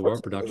on all the war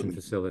production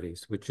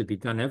facilities, which should be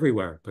done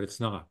everywhere, but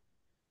it's not.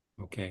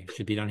 Okay,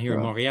 should be done here in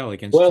yeah. Montreal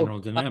against Well, General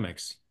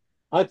Dynamics.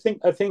 I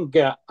think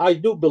I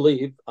do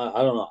believe,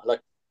 I don't know, like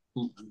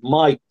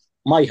my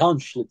my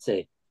hunch, let's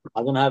say.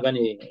 I don't have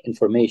any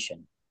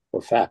information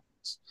or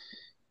facts,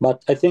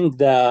 but I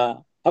think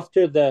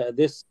after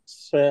this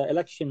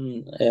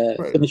election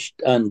Right.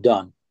 finished and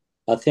done,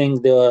 I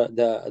think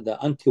the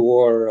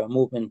anti-war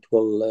movement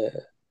will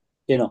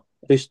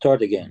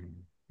restart again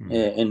Mm,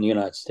 mm, in the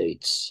United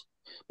States,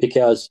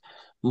 because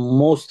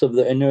most of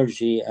the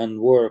energy and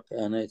work,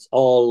 and it's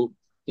all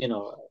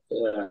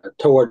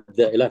toward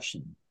the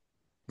election.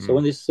 So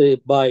when mm, they say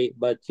by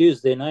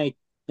Tuesday night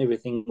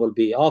everything will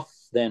be off,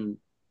 then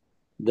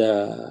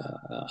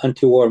the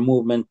anti-war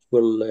movement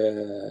will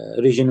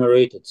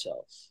regenerate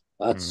itself.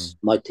 That's mm.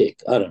 my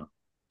take. I don't know.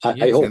 I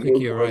Yes, I hope. And there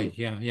think you're right.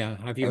 were Yeah, yeah.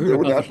 Have you and heard there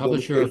were about the national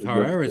publisher of demonstrations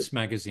yesterday. Haaretz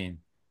magazine?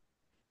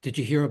 Did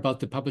you hear about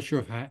the publisher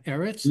of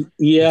Haaretz? He just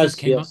Yes,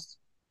 came out. yes.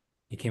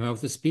 He came out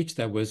with a speech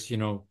that was,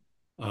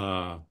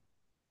 uh,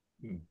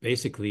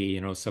 basically,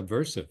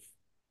 subversive.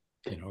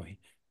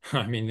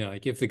 I mean,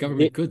 like if the They,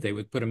 government could, they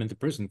would put him into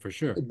prison for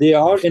sure. they They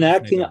are should definitely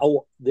enacting. do it.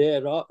 They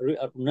are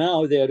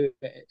now they're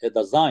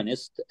the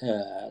Zionists,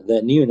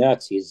 the neo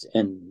Nazis,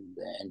 and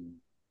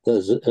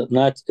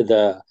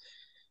the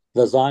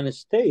Zionist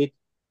state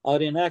are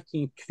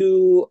enacting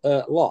two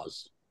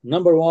laws.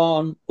 Number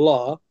one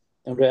law,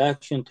 in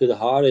reaction to the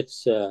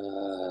Haaretz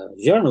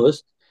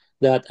journalist,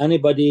 that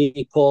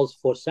anybody calls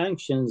for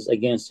sanctions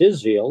against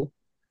Israel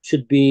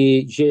should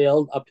be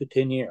jailed up to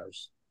 10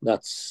 years.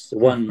 That's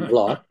one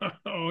law.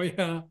 Oh,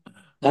 yeah.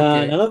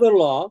 And Okay. another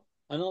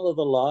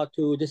law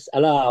to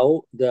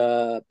disallow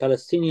the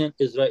Palestinian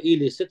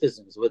Israeli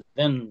citizens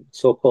within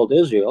so-called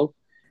Israel,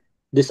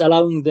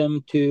 disallowing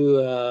them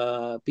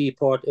to be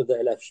part of the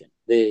election.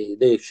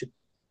 They should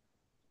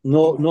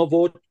no Oh,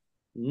 vote,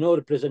 no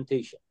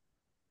representation.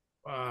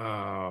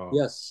 wow.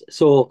 Yes.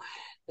 So,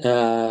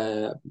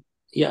 uh,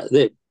 yeah,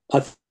 I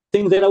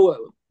think they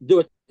will do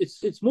it.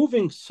 It's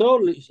moving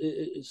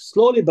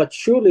slowly but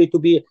surely to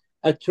be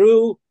a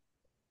true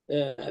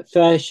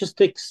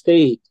fascistic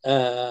state.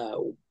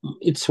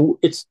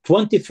 It's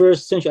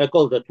 21st century. I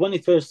call it the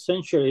 21st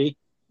century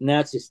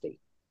Nazi state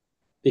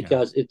Yeah.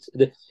 because it's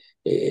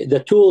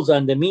the tools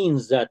and the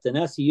means that the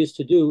Nazi used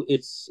to do.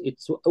 It's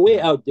way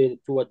Yeah. outdated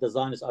to what the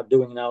Zionists are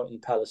doing now in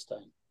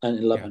Palestine and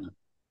in Yeah. Lebanon.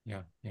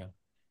 Yeah. Yeah.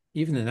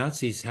 Even the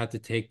Nazis had to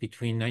take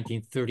between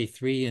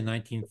 1933 and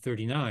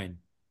 1939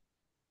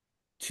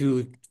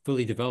 to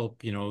fully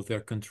develop,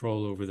 their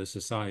control over the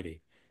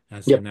society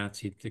as a Yep.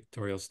 Nazi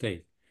dictatorial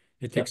state.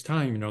 It Yep. takes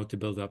time, to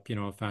build up,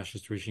 a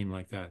fascist regime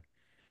like that.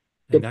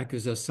 And Yep. that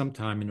gives us some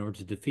time in order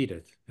to defeat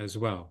it as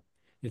well.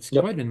 It's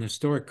Yep. quite an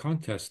historic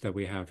contest that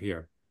we have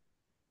here.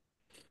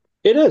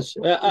 It is.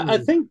 I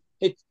think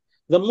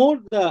the more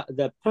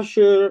the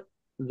pressure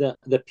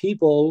the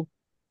people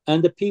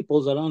and the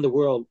peoples around the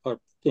world are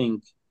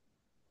putting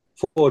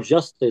for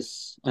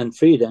justice and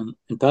freedom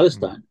in Mm,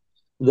 Palestine,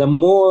 the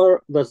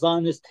more the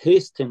Zionists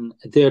hasten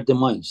their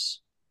demise.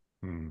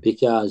 mm,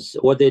 Because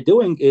what they're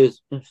doing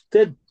is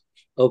instead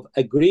of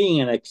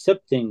agreeing and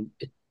accepting,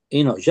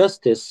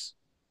 justice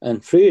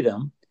and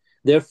freedom,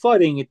 they're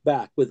fighting it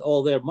back with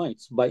all their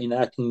mights by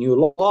enacting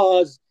new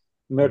laws,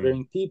 mm,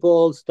 murdering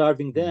people,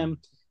 starving mm, them,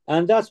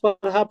 and that's what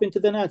happened to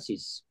the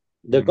Nazis.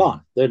 They're mm.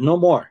 gone. They're no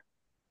more.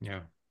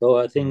 Yeah. So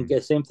I think Mm,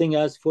 the same thing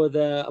as for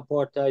the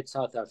apartheid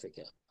South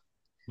Africa.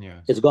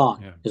 It's yes.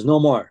 gone. Yeah. It's no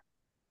more.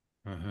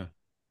 Uh-huh.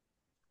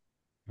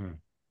 Mm,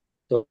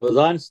 So the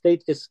Zion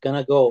state is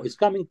gonna go. It's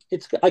coming.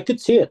 I could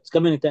see it. It's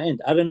coming at the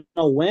end. I don't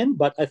know when,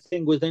 but I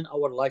think within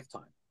our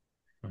lifetime,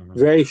 uh-huh.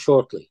 very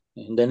shortly,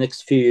 in the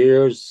next few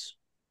years.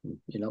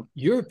 You know.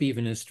 Europe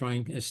even is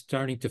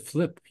starting to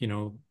flip,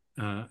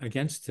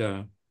 against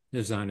the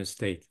Zionist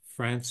state.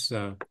 France,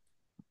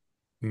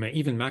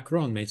 even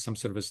Macron made some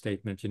sort of a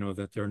statement,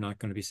 that they're not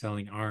going to be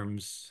selling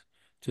arms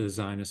to the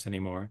Zionists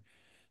anymore.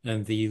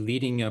 And the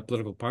leading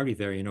political party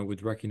there,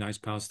 would recognize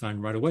Palestine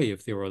right away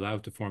if they were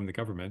allowed to form the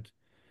government.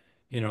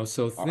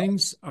 So I,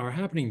 things are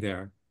happening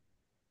there.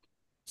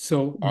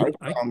 So I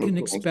I found can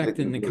the expect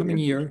in statement the very coming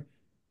interesting. year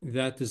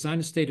that the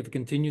Zionist state, if it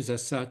continues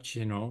as such,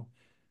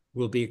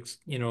 will be,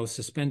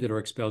 suspended or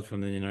expelled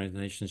from the United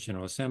Nations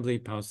General Assembly.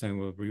 Palestine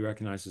will be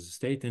recognized as a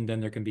state, and then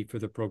there can be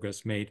further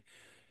progress made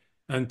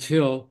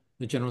until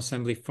the General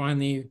Assembly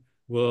finally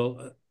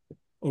will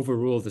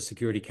overrule the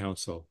Security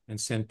Council and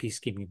send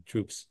peacekeeping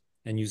troops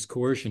and use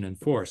coercion and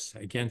force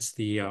against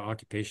the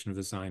occupation of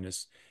the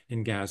Zionists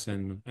in Gaza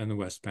and the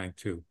West Bank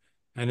too,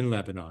 and in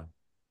Lebanon,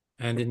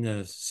 and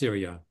in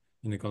Syria,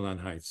 in the Golan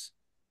Heights.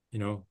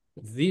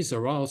 These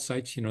are all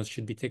sites,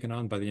 should be taken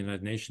on by the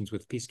United Nations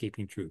with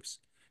peacekeeping troops,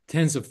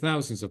 tens of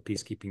thousands of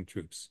peacekeeping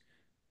troops.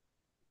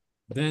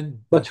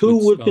 Then But that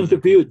would spell an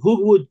end to it.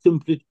 Who would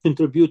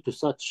contribute to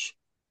such,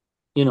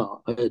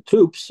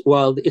 troops?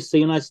 While it's the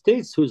United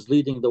States who's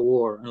leading the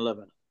war in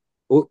Lebanon,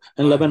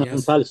 and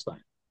Yes,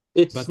 Palestine.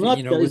 It's but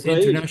not the with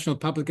Israelis. international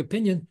public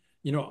opinion,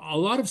 a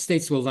lot of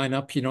states will line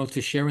up,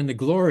 to share in the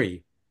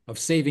glory of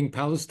saving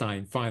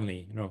Palestine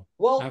finally,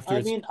 Well, after I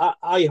it's mean,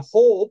 I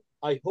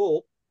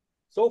hope.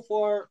 So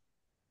far,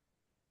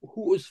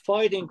 who is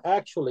fighting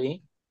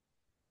actually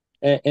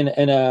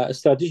in a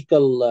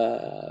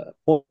strategical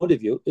point of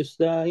view is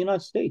the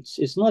United States.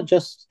 It's not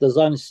just the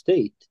Zionist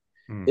state.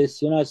 hmm,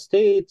 It's United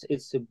States,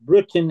 it's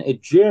Britain,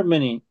 it's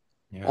Germany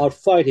yeah, are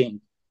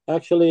fighting.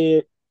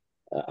 Actually,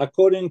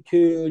 according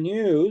to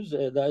news,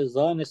 the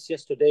Zionists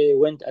yesterday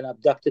went and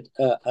abducted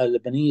a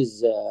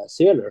Lebanese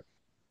sailor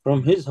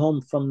from hmm, his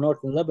home from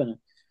northern Lebanon.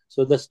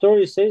 So the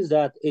story says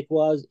that it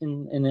was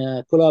in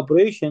a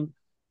collaboration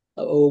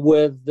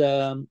with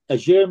a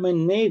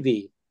German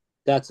navy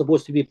that's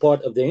supposed to be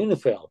part of the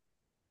UNIFIL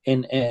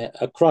in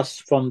across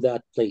from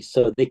that place.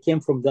 So they came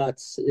from that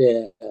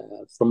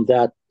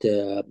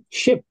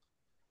ship.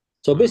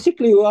 So uh,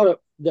 basically, we are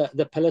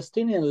the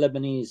Palestinian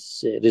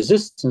Lebanese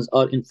resistance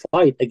are in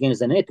fight against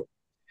the NATO.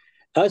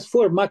 As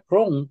for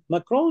Macron,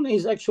 Macron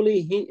is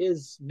actually he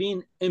is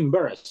being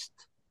embarrassed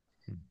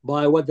hmm,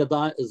 by what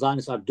the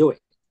Zionists are doing.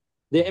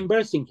 They're hmm,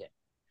 embarrassing him.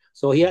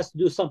 So he has to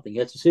do something. He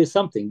has to say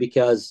something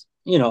because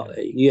yeah,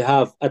 you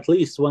have at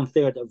least one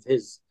third of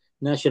his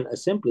National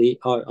Assembly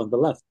are on the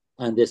left,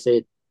 and they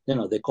say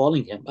they're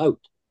calling him out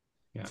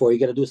yeah, for you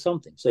got to do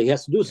something. So he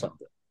has to do yeah,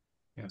 something.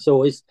 yeah,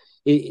 So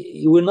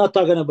we're not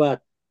talking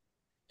about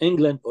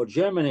England or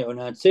Germany or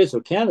United States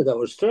or Canada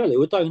or Australia.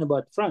 We're talking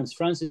about France.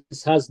 France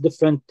has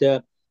different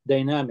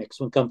dynamics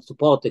when it comes to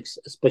politics,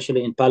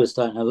 especially in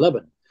Palestine and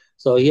Lebanon.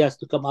 So he yeah, has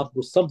to come up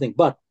with something.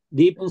 But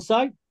deep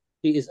inside,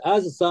 he is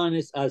as a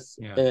Zionist as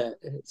Yeah.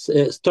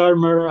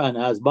 Sturmer and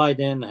as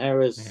Biden,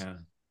 Harris, Yeah.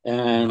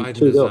 and Biden the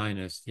Trudeau.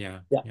 Zionist. Yeah.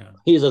 Yeah, Yeah.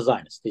 he's a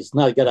Zionist. He's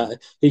not Yeah. gonna.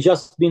 He's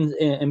just been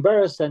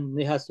embarrassed and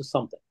he has to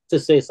something to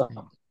say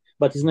something,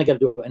 but he's Yeah. not gonna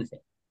do anything.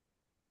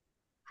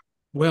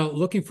 Well,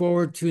 looking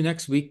forward to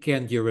next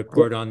weekend, your Yeah,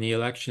 report on the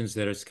elections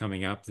that is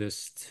coming up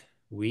this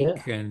yeah,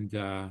 week, and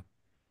yeah.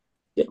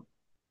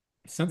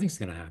 something's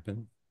going to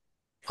happen.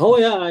 Oh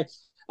yeah,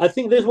 I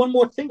think there's one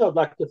more thing I'd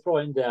like to throw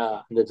in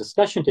the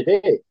discussion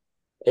today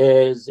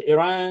is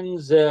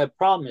Iran's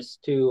promise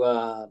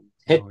to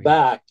hit Oh, yes.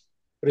 back,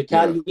 Yes,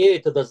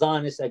 retaliate to the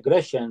Zionist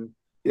aggression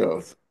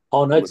yes.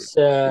 on Let's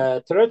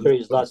its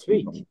territories last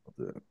week. know about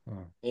that.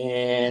 Oh,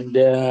 And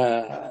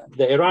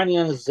the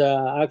Iranians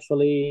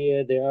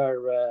actually they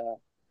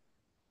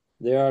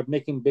are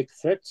making big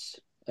threats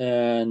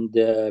and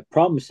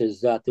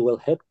promises that they will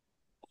hit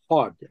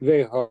hard,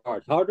 very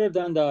hard, harder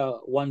than the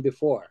one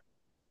before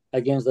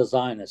against the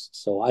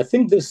Zionists. So I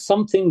think there's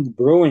something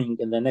brewing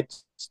in the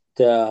next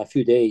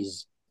few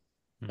days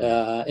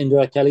mm, in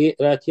the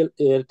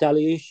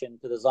retaliation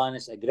to the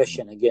Zionist mm,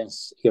 aggression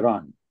against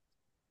Iran.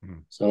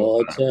 mm,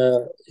 Well,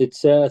 So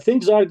it's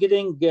things are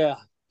getting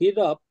heated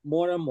up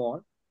more and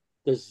more.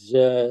 There's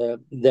the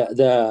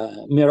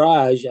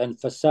mirage and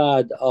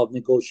facade of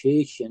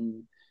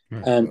negotiation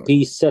mm, and uh,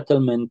 peace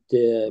settlement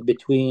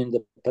between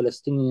the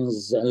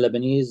Palestinians and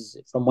Lebanese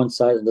from one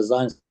side and the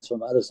Zionists from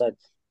the other side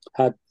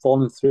had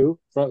fallen through.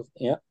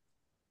 Yeah,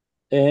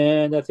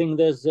 and I think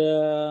there's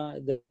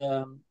there's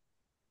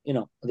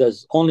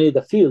only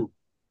the field,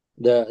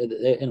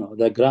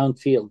 the ground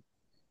field,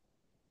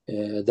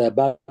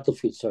 the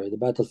battlefield. Sorry, the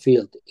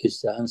battlefield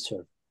is the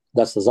answer.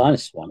 That's the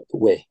Zionist one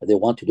way. They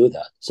want to do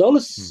that. So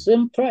let's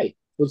mm. try.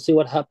 We'll see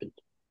what happens.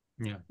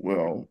 Yeah.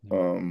 well,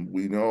 Yeah.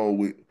 we know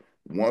we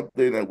one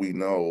thing that we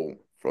know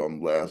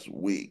from last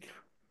week,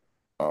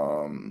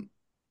 um,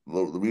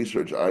 the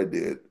research I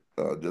did,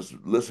 just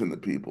listen to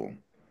people,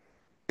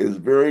 is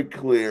very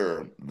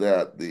clear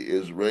that the the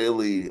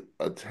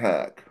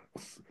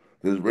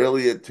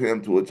Israeli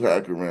attempt to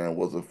attack Iran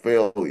was a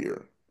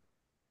failure.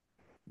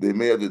 They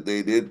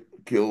did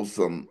kill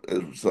some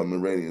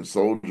Iranian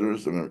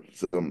soldiers,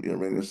 some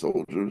Iranian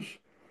soldiers.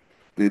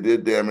 They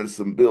did damage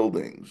some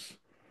buildings,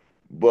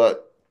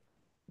 but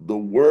the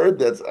word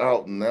that's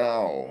out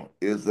now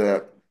is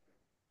that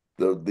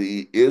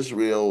the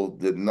Israel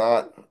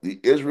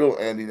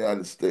and the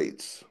United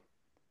States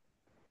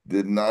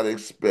did not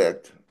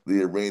expect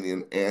the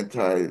Iranian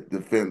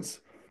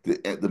anti-defense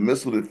the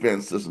missile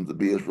defense system to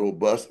be as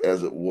robust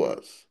as it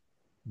was.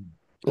 Mm,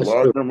 A That's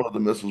large true. number of the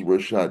missiles were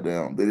shot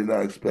down. They did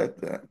not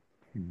expect that.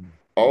 mm,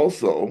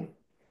 Also,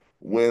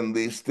 when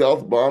the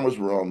stealth bombers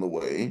were on the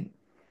way,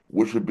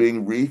 which were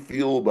being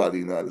refueled by the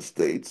United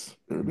States,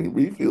 they were being mm,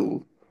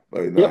 refueled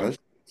by the Yep. United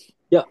States.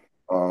 Yeah.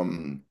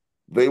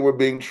 They were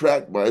being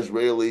tracked by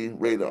Israeli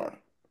radar,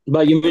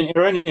 But you mean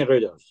Iranian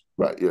radars?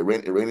 right?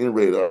 Iranian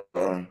radar,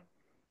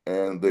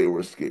 and they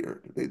were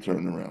scared. They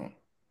turned around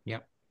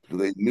yep. because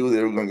they knew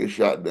they were going to get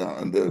shot down.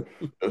 And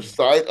the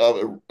sight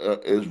of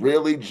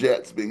Israeli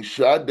jets being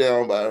shot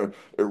down by an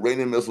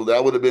Iranian missile,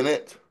 that would have been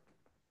it.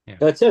 Yeah.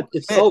 That's it.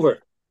 It's It. over.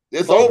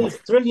 It's All over. these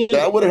trillions.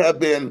 That would have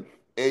been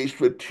a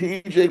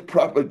strategic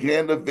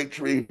propaganda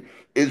victory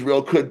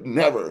Israel could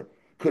never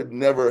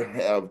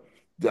have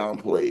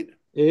downplayed.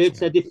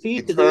 It's Yeah. a defeat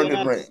It to the turned and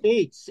United ran.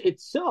 States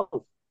itself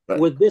Right.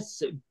 with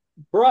this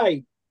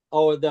pride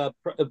or the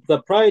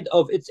pride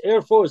of its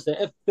Air Force, the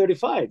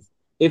F-35.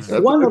 If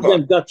Uh, one of F-35.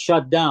 them got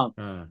shut down,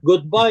 uh,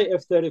 goodbye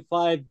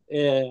F-35.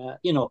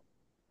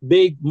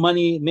 Big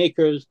money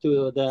makers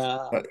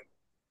Right.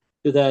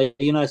 to the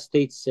United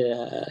States,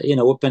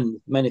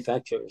 weapon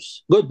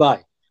manufacturers.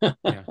 Goodbye.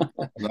 yeah.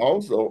 And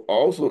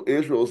also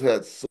Israel's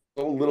had so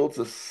little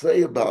to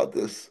say about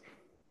this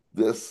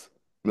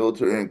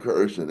military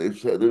incursion.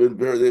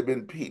 They've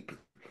been peep.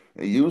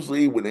 And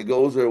usually when it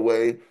goes their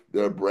way,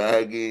 they're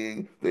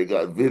bragging. They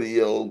got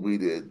videos. We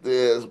did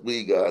this,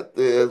 we got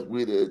this,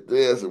 we did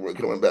this, and we're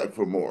coming back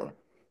for more.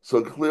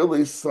 So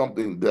clearly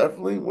something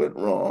definitely went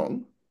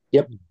wrong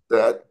Yep.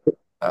 that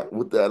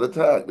with that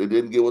attack. They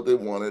didn't get what they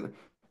wanted.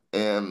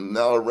 And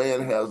now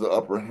Iran has the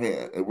upper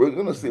hand. And we're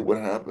gonna see Mm, what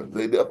happens.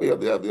 They definitely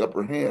have the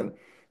upper hand.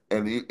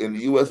 And mm, the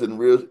US and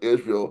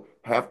Israel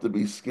have to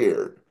be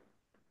scared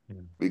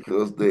mm,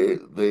 because they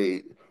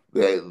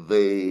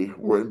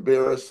were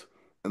embarrassed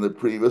in the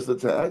previous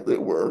attack. They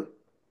were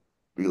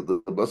because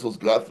the missiles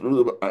got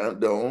through the Iron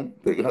Dome.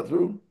 They got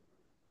through,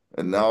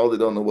 and mm, now they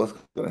don't know what's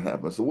going to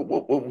happen. So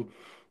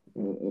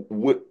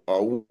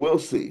we'll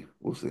see.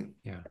 We'll see.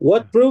 yeah. Yeah.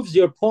 What proves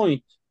your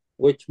point,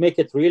 which make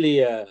it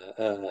really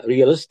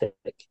realistic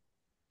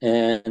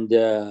and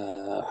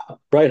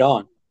right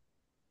on,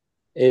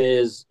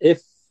 is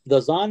if the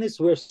Zionists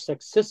were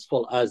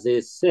successful as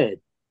they said,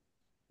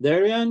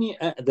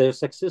 they're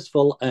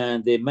successful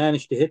and they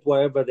managed to hit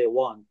wherever they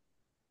want.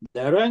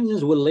 The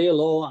Iranians will lay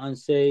low and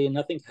say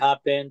nothing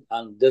happened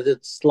and let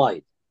it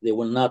slide. They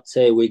will not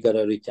say we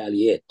gotta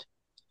retaliate.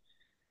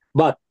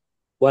 But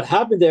what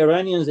happened, the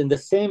Iranians in the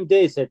same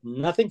day said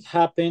nothing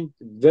happened,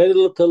 very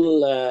little,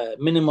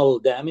 minimal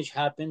damage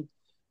happened.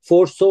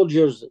 Four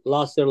soldiers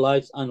lost their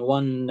lives and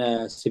one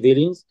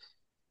civilians.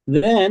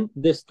 Then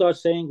they start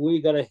saying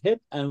we gotta hit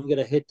and we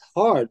gotta hit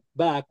hard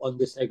back on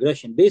this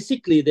aggression.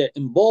 Basically, they're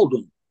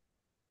emboldened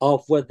of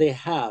what they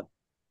have,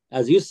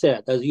 as you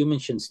said, as you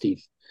mentioned,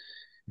 Steve.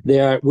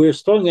 We're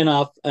strong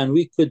enough, and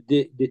we could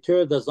deter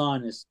the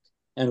Zionists,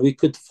 and we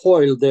could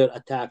foil their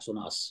attacks on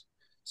us.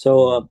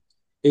 So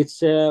it's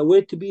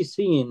wait to be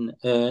seen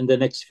in the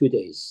next few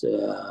days.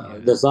 Yeah.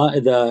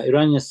 The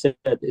Iranians said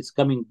it's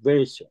coming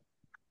very soon.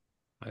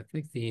 I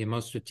think the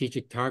most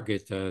strategic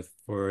target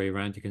for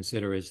Iran to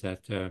consider is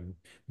that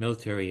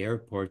military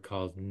airport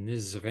called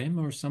Nizrem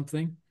or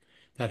something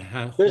that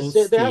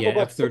hosts They the have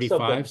about six of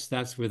them. F-35s.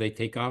 That's where they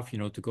take off,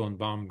 to go and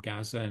bomb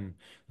Gaza and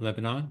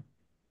Lebanon.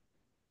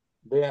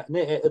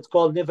 It's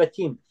called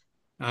Nevatim.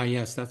 Ah,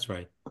 yes, that's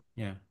right.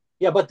 Yeah.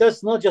 Yeah, but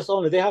that's not just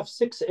only. They have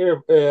six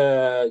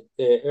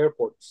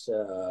airports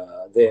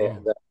there.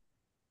 Oh,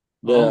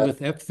 all The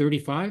with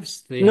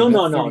F-35s? They No, have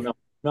no, no, F-30. no,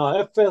 no.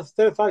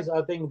 F-35s,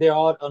 I think they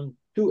are on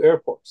two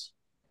airports.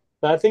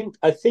 But I think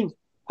I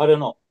don't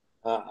know.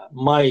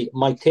 My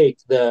take: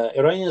 the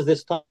Iranians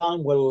this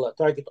time will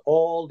target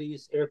all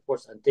these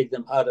airports and take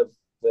them out of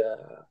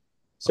Oh,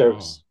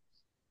 service.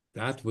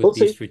 that We'll would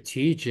be see.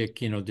 strategic,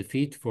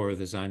 defeat for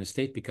the Zionist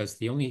state because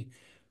the only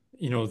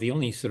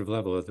sort of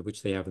level at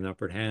which they have an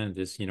upper hand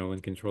is, in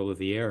control of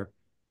the air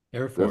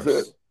That's it.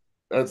 force.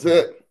 That's Yeah.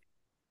 it.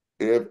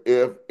 If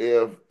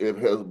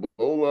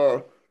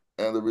Hezbollah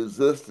and the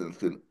resistance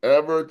can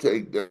ever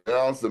take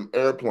down some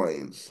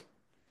airplanes,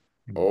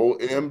 Mm.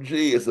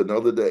 OMG, it's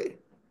another day.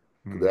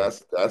 Mm.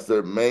 That's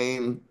their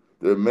main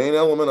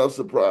element of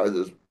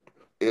surprise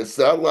is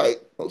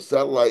satellite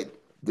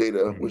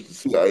data Mm. which the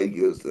CIA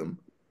gives them,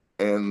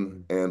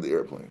 and Mm. and the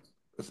airplanes.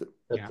 That's it.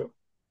 That's Yeah. true.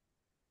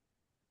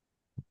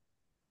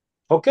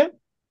 Okay.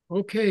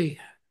 Okay.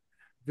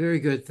 Very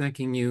good.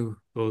 Thanking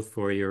you both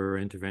for your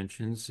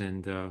interventions,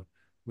 and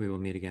we will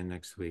meet again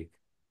next week.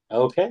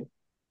 Okay.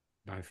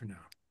 Bye for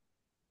now.